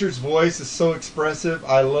 Richard's voice is so expressive.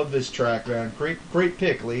 I love this track, man. Great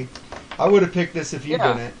pick, Lee. I would have picked this if you'd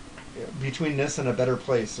done it. Between this and A Better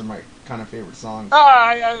Place are my kind of favorite songs.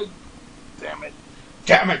 Damn it.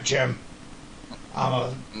 Damn it, Jim.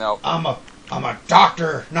 I'm a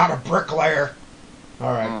doctor, not a bricklayer.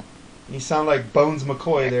 All right. You sound like Bones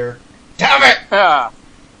McCoy there. Damn it! All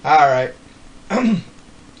right.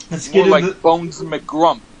 Let's get More into like Bones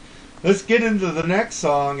McGrump. Let's get into the next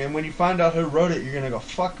song, and when you find out who wrote it, you're gonna go,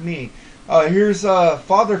 fuck me. Here's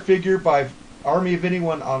Father Figure by Army of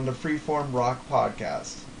Anyone on the Freeform Rock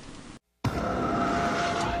Podcast.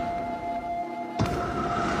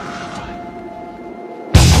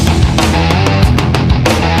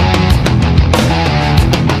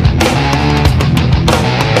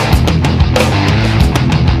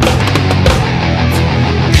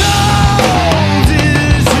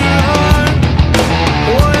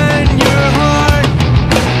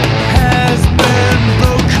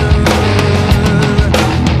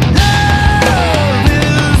 Love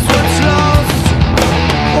is what's lost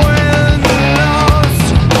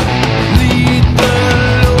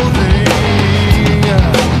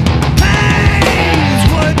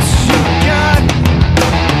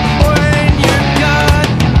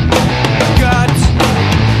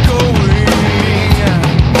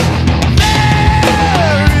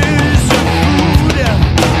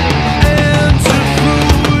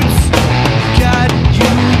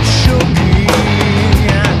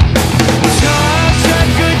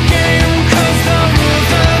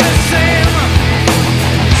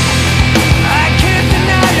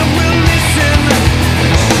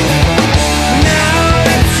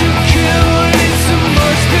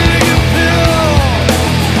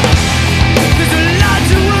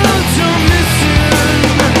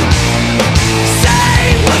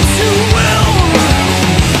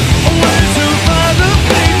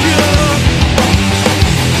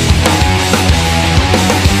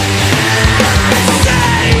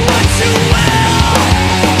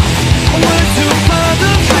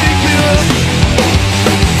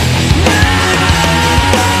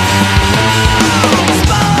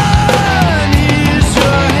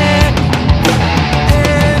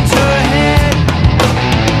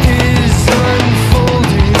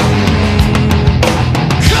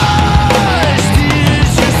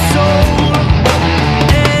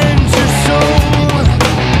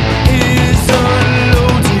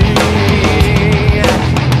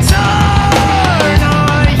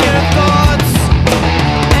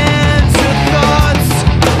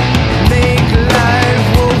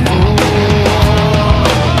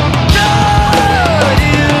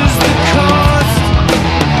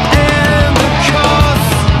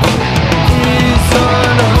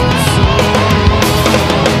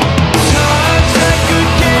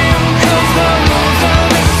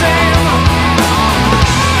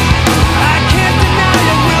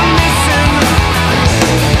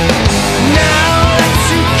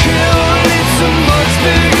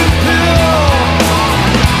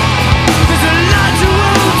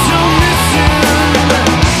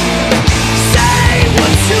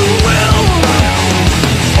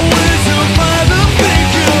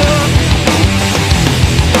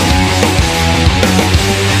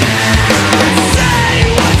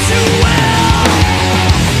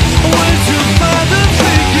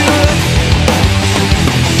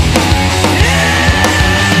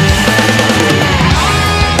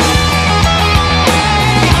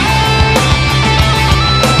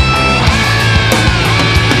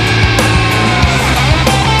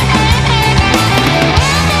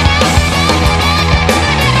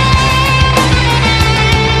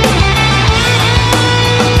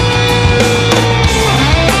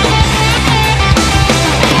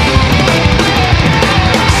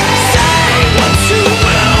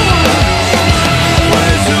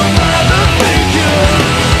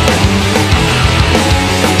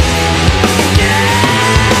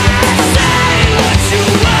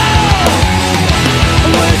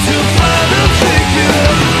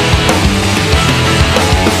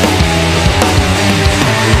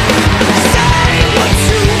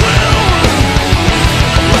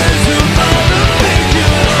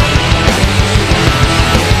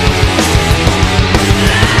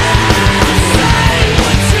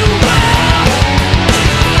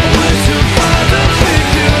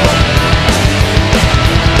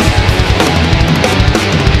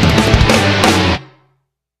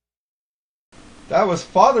That was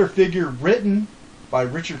Father Figure, written by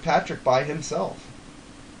Richard Patrick by himself.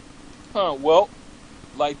 Well,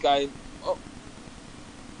 like I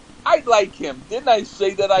like him. Didn't I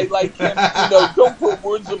say that I like him? Don't put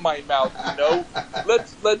words in my mouth.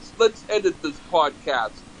 Let's edit this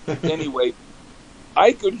podcast. Anyway,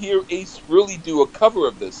 I could hear Ace really do a cover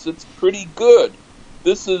of this. It's pretty good.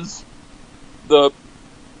 This is the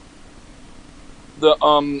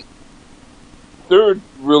third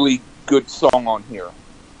really good song on here.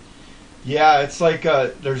 Yeah, it's like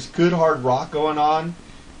there's good hard rock going on.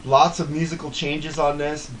 Lots of musical changes on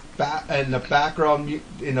this. In the background,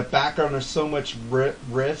 there's so much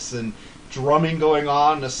riffs and drumming going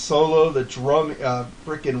on. The solo, the drum,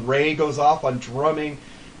 freaking Ray goes off on drumming.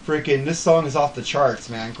 Freaking, this song is off the charts,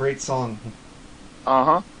 man. Great song.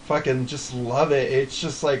 Fucking just love it. It's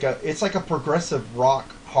just like it's like a progressive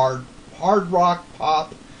rock, hard rock,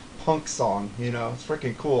 pop, punk song. It's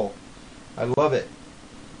freaking cool. I love it.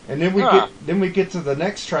 And then we get to the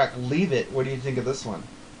next track, Leave It. What do you think of this one?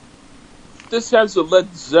 This has a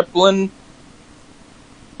Led Zeppelin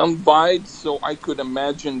vibe, so I could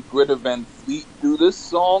imagine Greta Van Fleet do this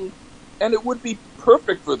song, and it would be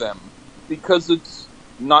perfect for them because it's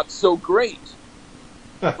not so great.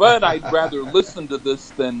 But I'd rather listen to this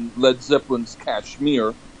than Led Zeppelin's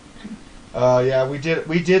Kashmir. Yeah, we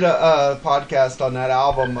did a podcast on that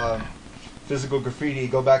album, Physical Graffiti.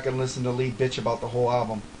 Go back and listen to Lee bitch about the whole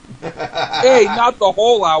album. Hey, not the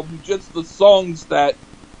whole album, just the songs that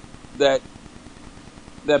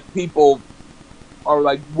people are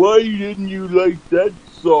like, why didn't you like that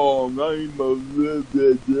song?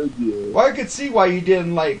 Well, I could see why you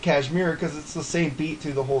didn't like Kashmir, because it's the same beat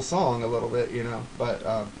through the whole song a little bit, But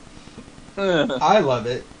I love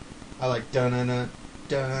it. I like dun dun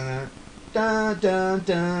dun dun dun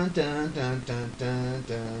dun dun dun dun dun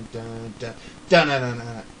dun dun dun dun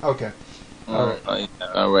dun. Okay. All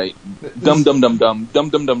right. Dum dum dum dum dum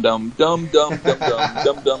dum dum dum dum dum dum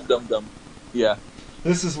dum dum dum dum. Yeah.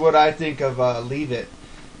 This is what I think of Leave It.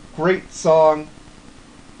 Great song.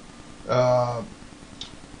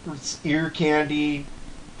 It's ear candy.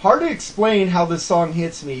 Hard to explain how this song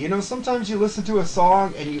hits me. Sometimes you listen to a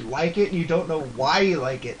song and you like it and you don't know why you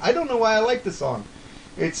like it. I don't know why I like the song.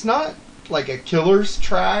 It's not like a killer's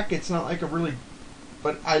track. It's not like a really...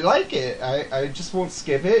 But I like it. I just won't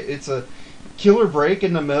skip it. It's a killer break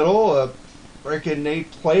in the middle. Freaking, they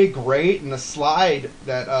play great, and the slide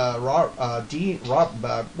that Rob,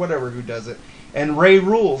 whatever who does it, and Ray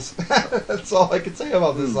rules. That's all I can say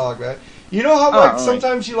about this song, man. You know how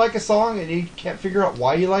sometimes you like a song and you can't figure out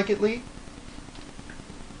why you like it, Lee?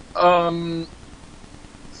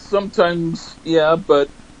 Sometimes, yeah, but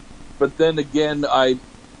then again, I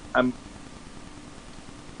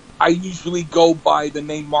usually go by the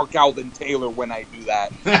name Mark Alden Taylor when I do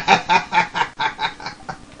that.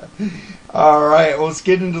 All right, well, let's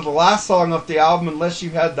get into the last song off the album, unless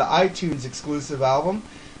you had the iTunes exclusive album.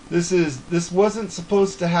 This wasn't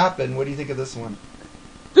supposed to happen. What do you think of this one?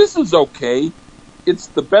 This is okay. It's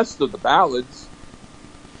the best of the ballads.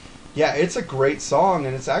 Yeah, it's a great song,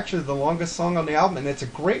 and it's actually the longest song on the album, and it's a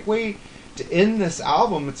great way to end this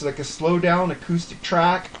album. It's like a slow down acoustic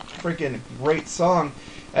track. Freaking great song.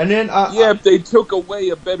 And then if they took away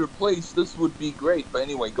A Better Place, this would be great. But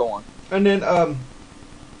anyway, go on. And then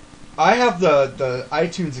I have the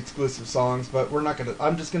iTunes exclusive songs, but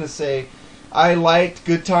I'm just gonna say I liked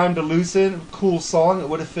Good Time to Loosen. Cool song. It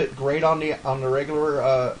would have fit great on the regular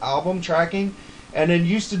album tracking. And then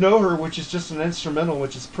Used to Know Her, which is just an instrumental,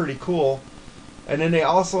 which is pretty cool. And then they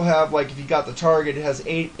also have, like, if you got the Target, it has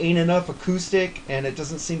Ain't Enough acoustic, and It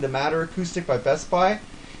Doesn't Seem to Matter acoustic by Best Buy.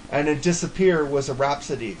 And then Disappear was a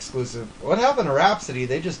Rhapsody exclusive. What happened to Rhapsody?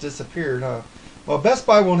 They just disappeared, huh? Well, Best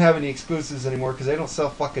Buy won't have any exclusives anymore because they don't sell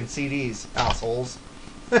fucking CDs, assholes.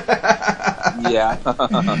 Yeah.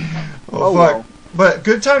 Fuck. But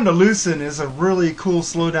Good Time to Loosen is a really cool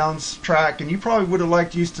slow down track, and you probably would have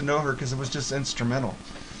liked Used to Know Her because it was just instrumental.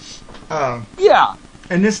 Yeah.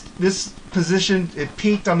 And this position, it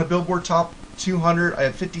peaked on the Billboard Top 200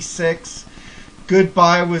 at 56.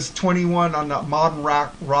 Goodbye was 21 on the modern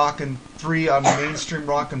rock and 3 on the mainstream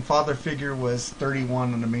rock, and Father Figure was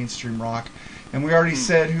 31 on the mainstream rock. And we already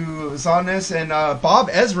said who was on this, and Bob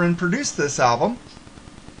Ezrin produced this album.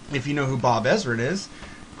 If you know who Bob Ezrin is,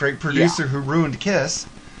 great producer who ruined Kiss,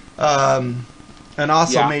 and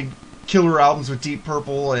also made killer albums with Deep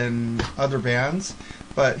Purple and other bands.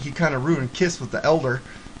 But he kind of ruined Kiss with The Elder.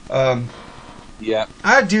 I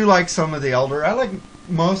do like some of The Elder. I like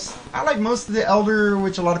most of The Elder,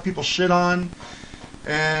 which a lot of people shit on.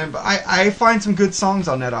 And I find some good songs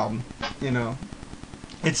on that album.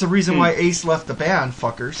 It's the reason why Ace left the band,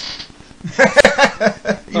 fuckers.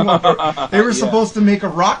 They were Yeah. supposed to make a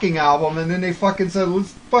rocking album, and then they fucking said,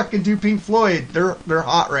 "Let's fucking do Pink Floyd. They're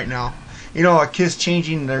hot right now." You know, a Kiss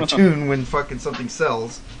changing their tune when fucking something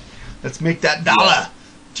sells. Let's make that dollar.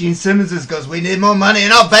 Gene Simmons goes, "We need more money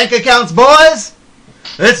in our bank accounts, boys.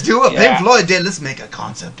 Let's do what Yeah. Pink Floyd did. Let's make a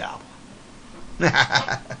concept album."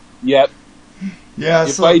 Yep. Yeah.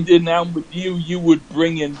 If So I did an album with you, you would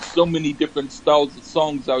bring in so many different styles of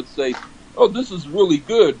songs. I would say, "Oh, this is really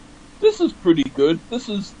good. This is pretty good. This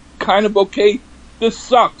is kind of okay. This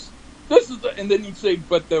sucks. This is," and then you'd say,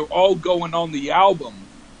 "But they're all going on the album,"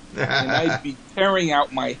 and I'd be tearing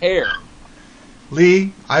out my hair.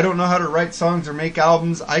 Lee, I don't know how to write songs or make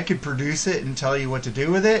albums. I could produce it and tell you what to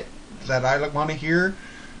do with it that I want to hear.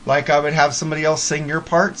 Like I would have somebody else sing your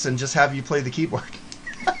parts and just have you play the keyboard.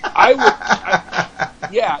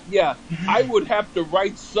 Yeah. I would have to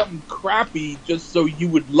write something crappy just so you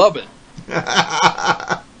would love it.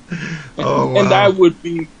 Oh, wow. And that would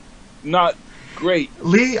be not great.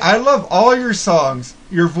 Lee, I love all your songs.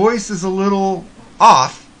 Your voice is a little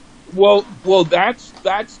off. Well, that's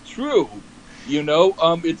true. You know,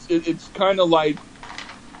 it's kind of like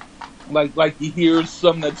you hear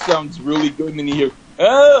something that sounds really good, and then you hear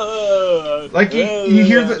Like you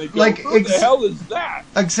hear the what the hell is that?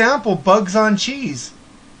 example, Bugs on Cheese.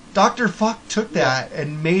 Dr. Fuck took that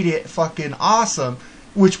and made it fucking awesome,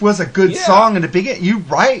 which was a good song in the beginning. You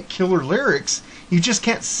write killer lyrics, you just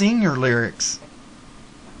can't sing your lyrics.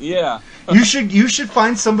 Yeah. you should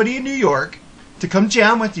find somebody in New York to come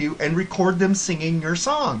jam with you and record them singing your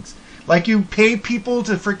songs. Like you pay people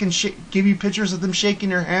to freaking give you pictures of them shaking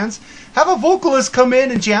their hands. Have a vocalist come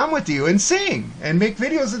in and jam with you and sing and make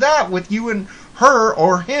videos of that with you and her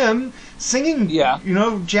or him singing, you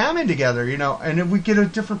know, jamming together, you know, and if we get a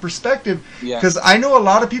different perspective. Because I know a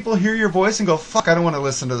lot of people hear your voice and go, "Fuck, I don't want to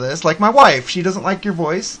listen to this." Like my wife, she doesn't like your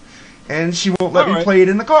voice and she won't let me play it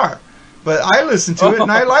in the car. But I listen to it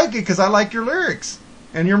and I like it because I like your lyrics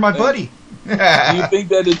and you're my buddy. Do you think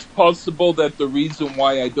that it's possible that the reason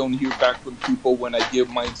why I don't hear back from people when I give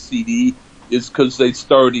my CD is because they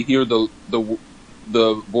started to hear the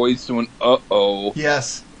voice and went, "Uh-oh"?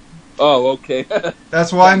 Yes. Oh, okay.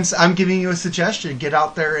 That's why I'm giving you a suggestion. Get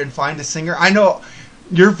out there and find a singer. I know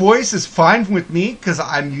your voice is fine with me because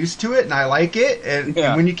I'm used to it and I like it. And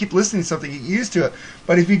when you keep listening to something, you get used to it.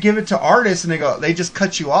 But if you give it to artists and they just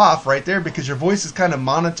cut you off right there because your voice is kind of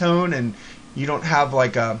monotone and you don't have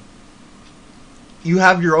like a... You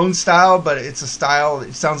have your own style, but it's a style.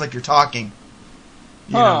 It sounds like you're talking.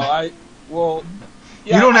 You know? You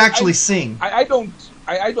don't actually sing. I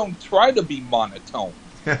don't try to be monotone,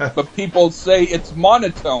 but people say it's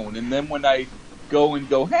monotone, and then when I go,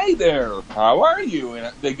 "Hey there, how are you?"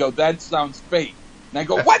 and they go, "That sounds fake," and I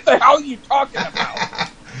go, "What the hell are you talking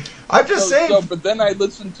about?" I'm just saying. But then I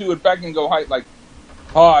listen to it back and go,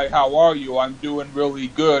 "Hi, how are you? I'm doing really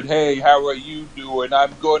good. Hey, how are you doing?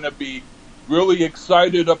 I'm going to be really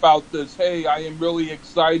excited about this. Hey, I am really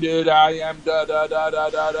excited. I am da da da da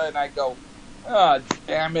da da." And I go, "Ah,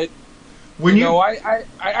 damn it."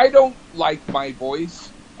 I don't like my voice.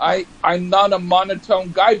 I'm not a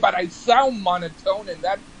monotone guy, but I sound monotone, and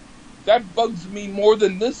that bugs me more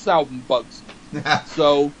than this album bugs me.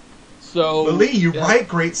 So But Lee, you write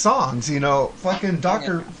great songs. You know, fucking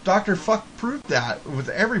Dr. Fuck proved that with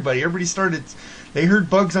everybody. Everybody started. They heard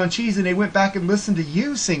Bugs on Cheese and they went back and listened to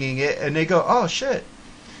you singing it, and they go, "Oh shit."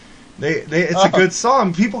 It's a good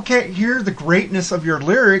song. People can't hear the greatness of your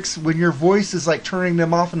lyrics when your voice is like turning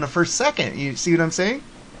them off in the first second. You see what I'm saying?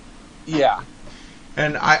 Yeah.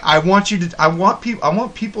 And I want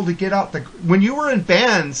people to get out the. When you were in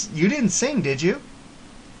bands, you didn't sing, did you?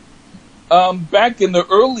 Back in the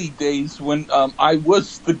early days when I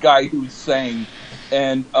was the guy who sang,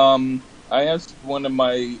 and I asked one of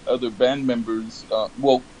my other band members.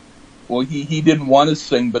 He didn't want to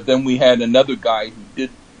sing, but then we had another guy who did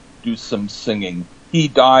do some singing. He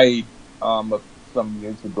died some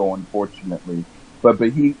years ago, unfortunately, but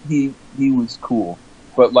he was cool.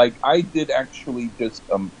 But like I did actually just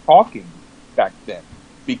talking back then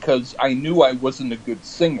because I knew I wasn't a good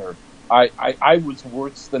singer. I was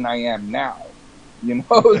worse than I am now, you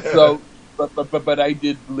know. So, but I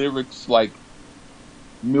did lyrics like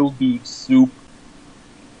mildew soup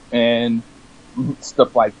and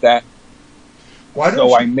stuff like that.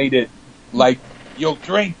 I made it like you'll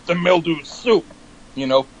drink the mildew soup, you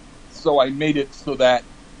know. So I made it so that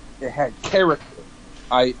it had character.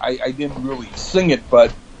 I didn't really sing it,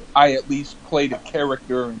 but I at least played a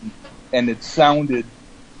character and it sounded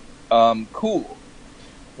cool.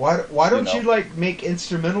 Why don't you like make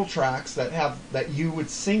instrumental tracks that you would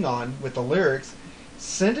sing on with the lyrics,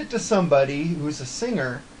 send it to somebody who's a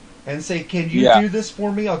singer, and say, "Can you do this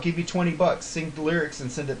for me? I'll give you $20. Sing the lyrics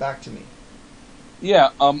and send it back to me." Yeah,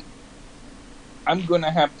 I'm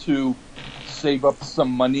gonna have to save up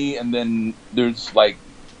some money, and then there's like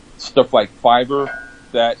stuff like Fiverr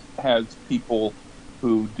that has people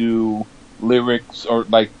who do lyrics, or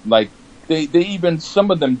like they even,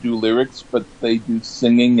 some of them do lyrics, but they do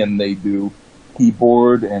singing and they do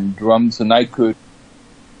keyboard and drums, and I could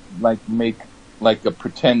like make like a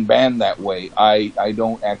pretend band that way. I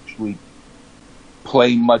don't actually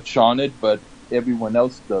play much on it, but everyone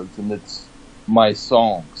else does, and it's my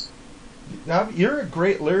songs. Now, you're a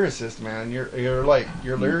great lyricist, man. You're like,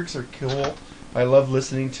 your lyrics are cool. I love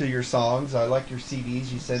listening to your songs. I like your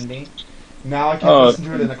CDs you send me. Now I can't listen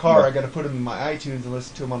to it in the car. I got to put them in my iTunes and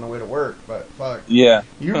listen to them on the way to work. But fuck, yeah,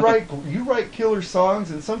 you write killer songs,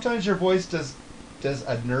 and sometimes your voice does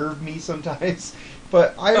unnerve me sometimes.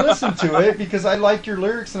 But I listen to it because I like your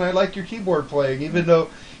lyrics and I like your keyboard playing. Even though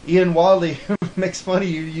Ian Wadley makes fun of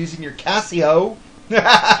you using your Casio.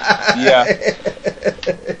 Yeah,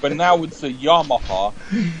 but now it's a Yamaha.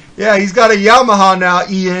 Yeah, he's got a Yamaha now,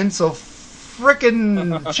 Ian. So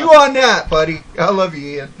frickin' chew on that, buddy. I love you,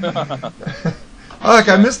 Ian. Look,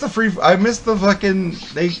 I miss the fucking.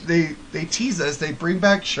 They tease us. They bring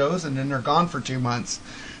back shows and then they're gone for 2 months.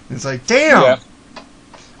 And it's like, damn. Yeah.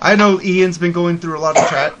 I know Ian's been going through a lot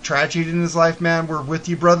of tragedy in his life, man. We're with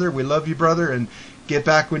you, brother. We love you, brother, and get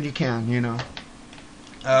back when you can, you know.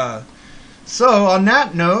 So on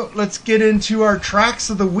that note, let's get into our tracks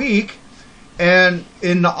of the week. And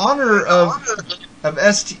in the honor of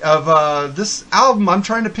this album, I'm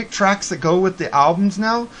trying to pick tracks that go with the albums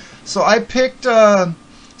now. So I picked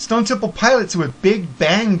Stone Temple Pilots with Big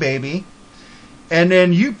Bang Baby, and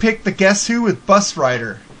then you picked the Guess Who with Bus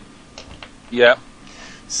Rider. Yeah.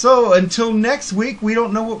 So until next week, we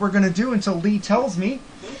don't know what we're going to do until Lee tells me.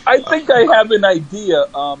 I think I have an idea.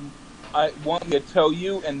 I want to tell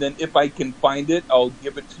you, and then if I can find it, I'll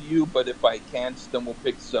give it to you. But if I can't, then we'll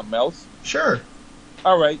pick something else. Sure.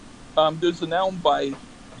 All right. There's an album by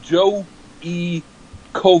Joe E.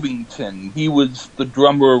 Covington. He was the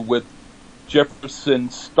drummer with Jefferson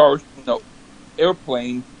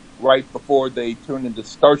Airplane right before they turned into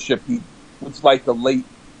Starship. He was like a late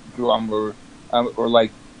drummer, or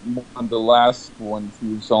like one of the last ones.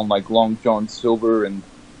 He was on like Long John Silver and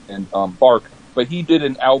Bark. But he did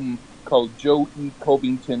an album called Joe E.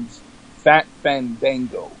 Covington's Fat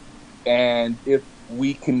Fandango. And if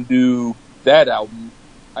we can do that album,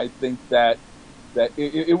 I think that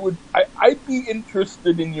it would. I'd be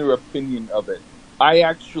interested in your opinion of it. I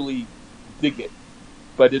actually dig it,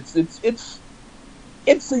 but it's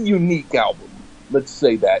a unique album. Let's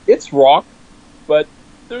say that it's rock, but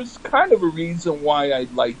there's kind of a reason why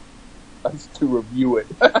I'd like us to review it.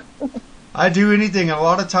 I do anything. A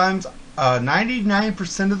lot of times,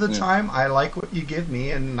 99% of the time, I like what you give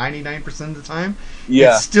me, and 99% of the time,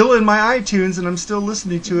 it's still in my iTunes, and I'm still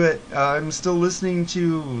listening to it. I'm still listening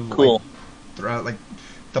to like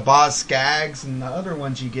the Boz Skaggs and the other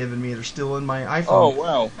ones you've given me. They're still in my iPhone. Oh,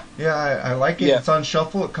 wow. Yeah, I like it. Yeah. It's on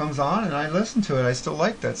shuffle. It comes on, and I listen to it. I still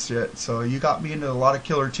like that shit. So you got me into a lot of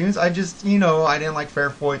killer tunes. I just, I didn't like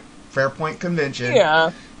Fairpoint Convention.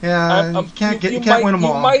 Yeah. Yeah, you can't win them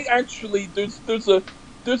all. You might actually,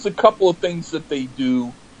 there's a couple of things that they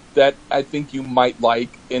do that I think you might like,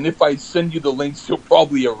 and if I send you the links, you'll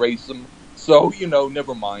probably erase them. So,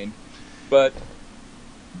 never mind. But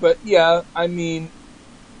yeah, I mean,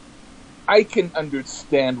 I can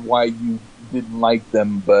understand why you didn't like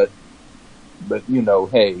them, but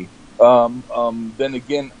hey. Then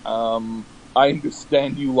again, I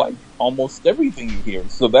understand you like almost everything you hear,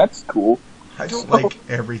 so that's cool. I don't like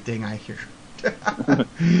everything I hear.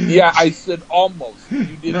 Yeah, I said almost.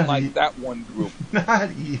 You didn't like that one group.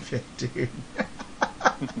 Not even, dude.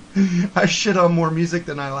 I shit on more music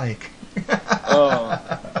than I like.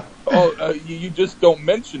 You just don't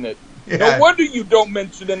mention it. Yeah. No wonder you don't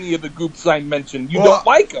mention any of the groups I mentioned. You don't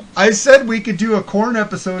like them. I said we could do a Korn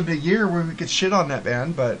episode a year where we could shit on that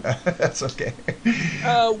band, but that's okay.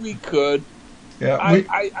 We could. Yeah,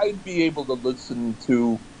 I'd be able to listen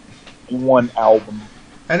to one album.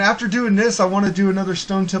 And after doing this, I want to do another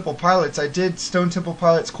Stone Temple Pilots. I did Stone Temple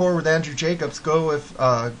Pilots Core with Andrew Jacobs. Go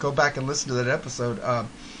back and listen to that episode.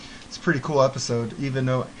 It's a pretty cool episode, even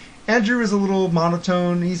though Andrew is a little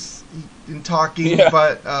monotone. He's in talking,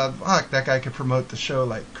 but fuck, that guy could promote the show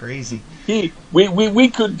like crazy. We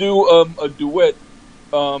could do a duet,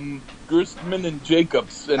 Gerstmann and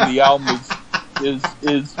Jacobs, and the album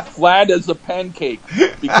is flat as a pancake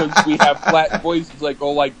because we have flat voices like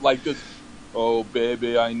this. Oh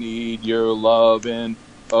baby, I need your lovin'.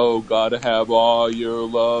 Oh, gotta have all your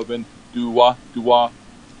lovin'. Do-wah, do-wah.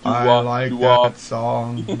 I like that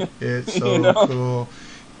song. It's so cool.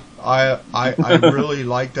 I really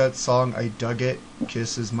like that song. I dug it.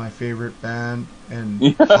 Kiss is my favorite band,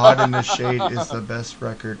 and Hot in the Shade is the best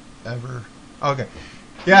record ever. Okay.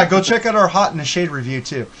 Yeah, go check out our Hot in the Shade review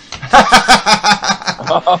too.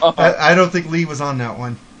 I don't think Lee was on that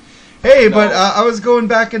one. Hey, no. But I was going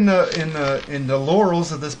back in the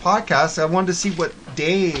laurels of this podcast. I wanted to see what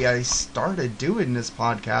day I started doing this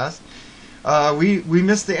podcast. We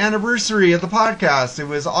missed the anniversary of the podcast. It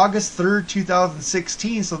was August 3rd,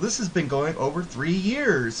 2016. So this has been going over 3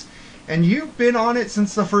 years. And you've been on it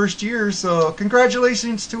since the first year, so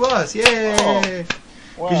congratulations to us. Yay!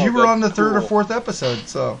 Because you were on the third or fourth episode,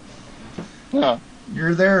 so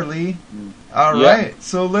you're there, Lee. All right,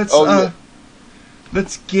 so let's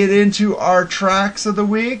get into our tracks of the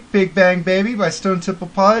week. Big Bang Baby by Stone Temple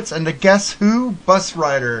Pilots and the Guess Who, Bus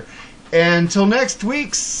Rider. And until next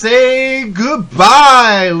week, say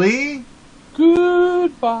goodbye, Lee.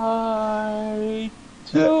 Goodbye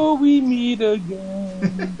till we meet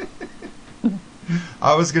again.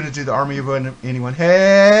 I was going to do the Army of Anyone.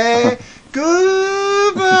 Hey,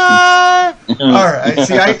 goodbye. All right.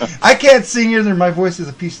 See, I can't sing either. My voice is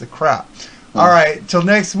a piece of crap. All right. Till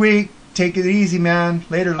next week. Take it easy, man.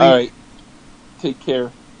 Later, Lee. All right. Take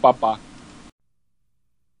care. Bye-bye.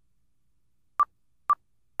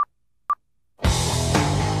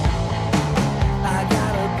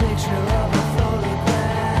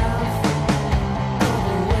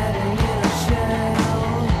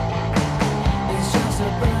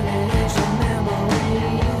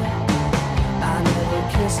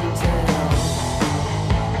 With a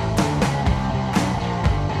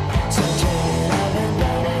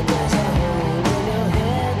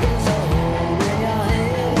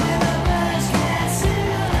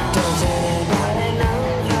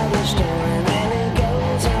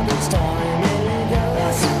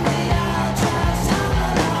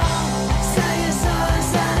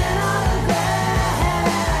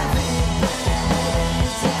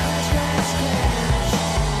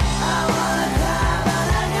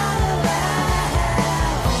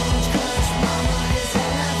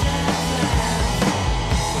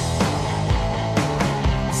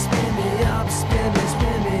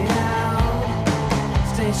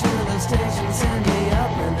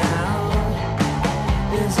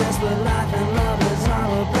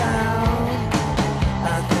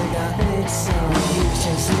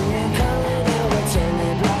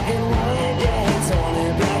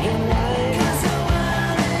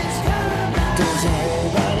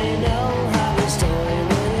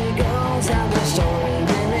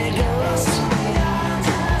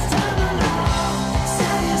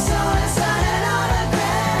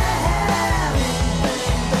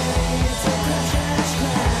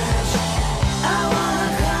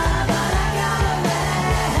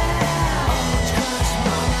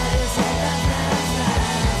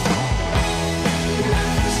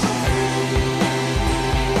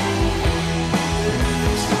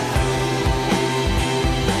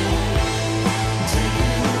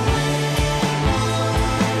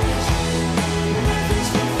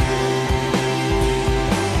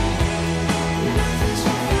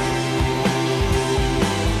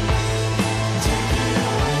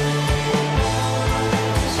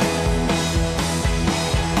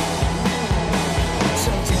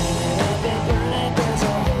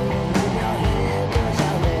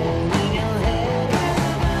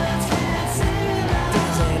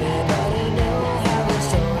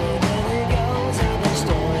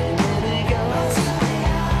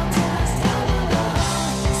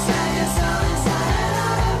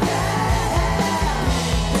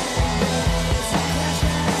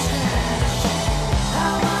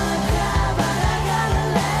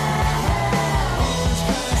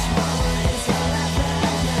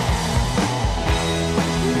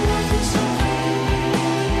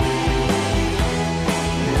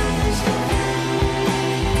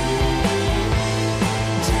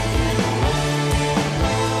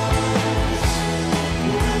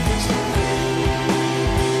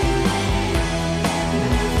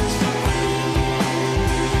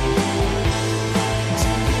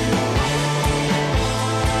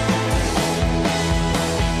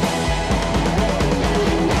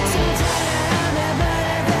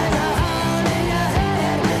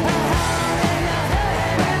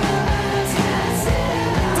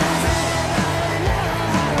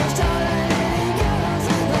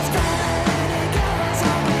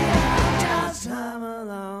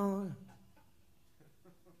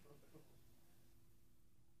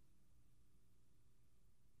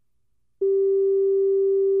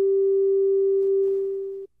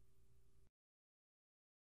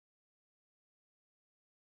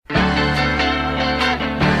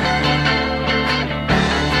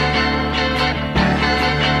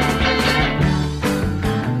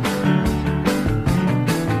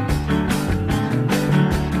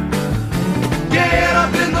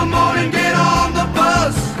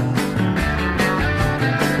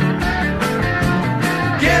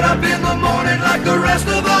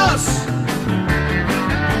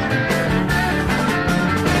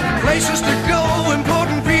places to go,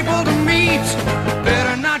 important people to meet.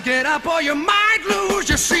 Better not get up or you might lose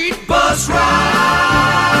your seat. Bus rider.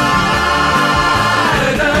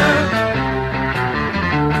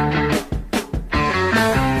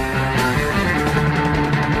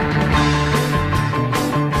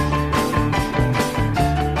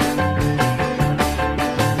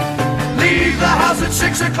 Leave the house at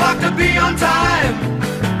 6 o'clock to be on time.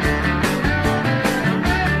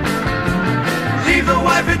 Leave the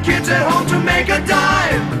wife and kids at home to make a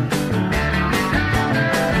dime.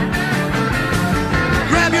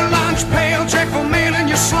 Grab your lunch pail, check for mail in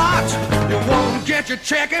your slot. You won't get your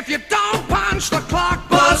check if you don't punch the clock.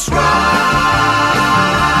 Bus rider.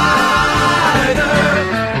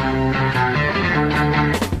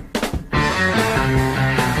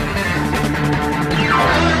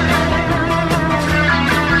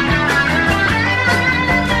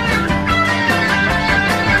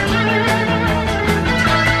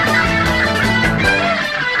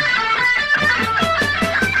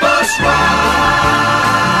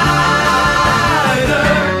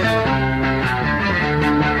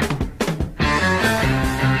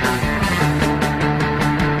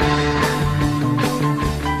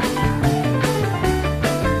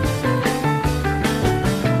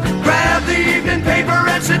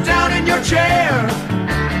 Sit down in your chair.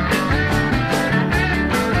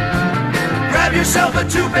 Grab yourself a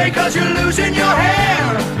toupee cause you're losing your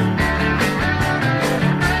hair.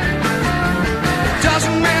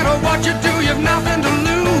 Doesn't matter what you do, you've nothing to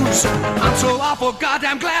lose. I'm so awful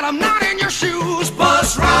goddamn glad I'm not in your shoes.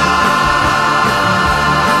 Bus rider.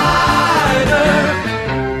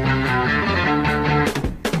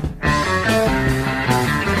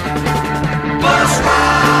 Bus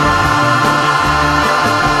rider.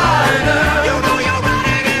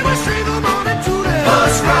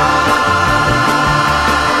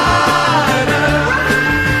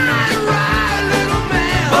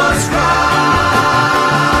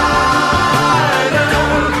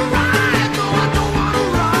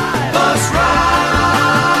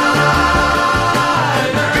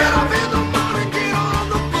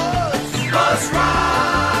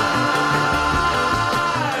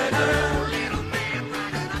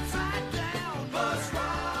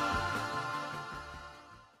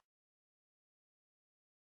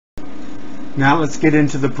 Now let's get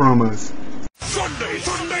into the promos. Sunday,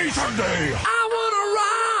 Sunday, Sunday. I wanna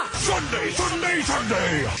rock. Sunday, Sunday,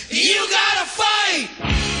 Sunday. You gotta fight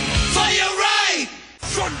for your right.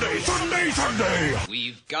 Sunday, Sunday, Sunday.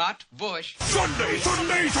 We've got Bush. Sunday,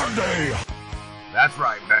 Sunday, Sunday. That's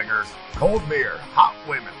right, bangers. Cold beer, hot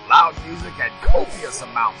women, loud music, and copious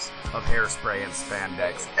amounts of hairspray and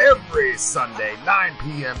spandex. Every Sunday, 9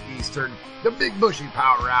 p.m. Eastern, the Big Bushy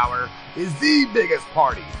Power Hour is the biggest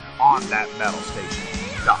party on that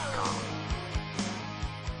metalstation.com.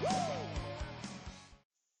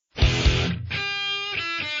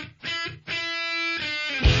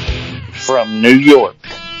 From New York.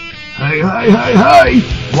 Hey, hey, hey, hey!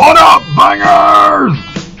 What up, bangers?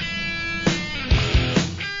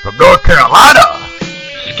 From North Carolina,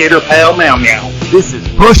 Skitter Pal Meow Meow. this is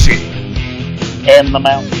Bushy. And the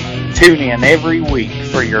Mountain Man. Tune in every week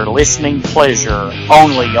for your listening pleasure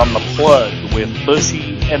only on The Plug with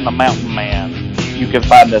Bushy and the Mountain Man. You can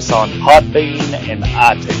find us on Podbean and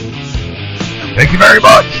iTunes. Thank you very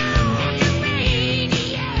much.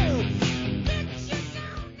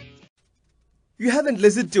 You haven't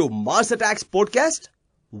listened to Mars Attacks podcast?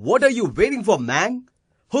 What are you waiting for, man?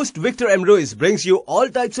 Host Victor M. Ruiz brings you all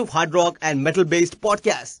types of hard rock and metal-based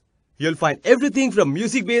podcasts. You'll find everything from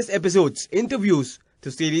music-based episodes, interviews, to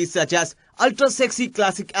series such as Ultra Sexy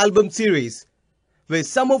Classic Album Series, where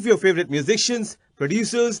some of your favorite musicians,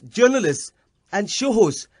 producers, journalists, and show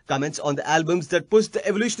hosts comments on the albums that push the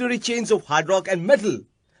evolutionary chains of hard rock and metal.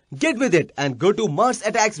 Get with it and go to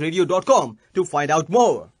MarsAttacksRadio.com to find out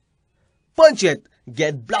more. Punch it,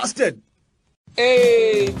 get blasted.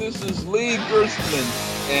 Hey, this is Lee Gerstmann,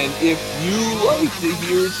 and if you like to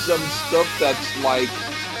hear some stuff that's like,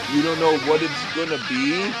 you don't know what it's gonna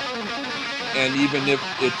be, and even if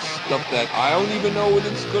it's stuff that I don't even know what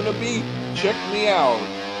it's gonna be, check me out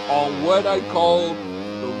on what I call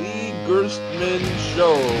the Lee Gerstmann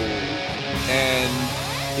Show, and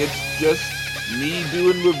it's just me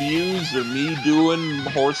doing reviews or me doing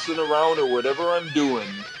horsing around or whatever I'm doing.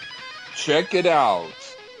 Check it out,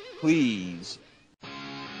 please.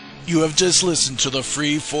 You have just listened to the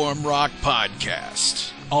Freeform Rock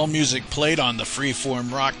Podcast. All music played on the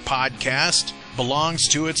Freeform Rock Podcast belongs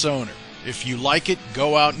to its owner. If you like it,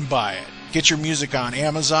 go out and buy it. Get your music on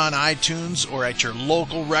Amazon, iTunes, or at your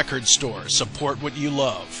local record store. Support what you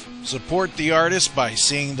love. Support the artist by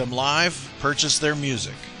seeing them live. Purchase their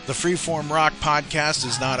music. The The Freeform Rock Podcast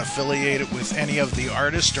is not affiliated with any of the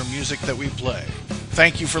artists or music that we play.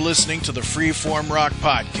 Thank you for listening to the Freeform Rock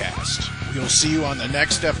Podcast. We'll see you on the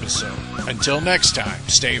next episode. Until next time,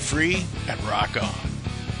 stay free and rock on.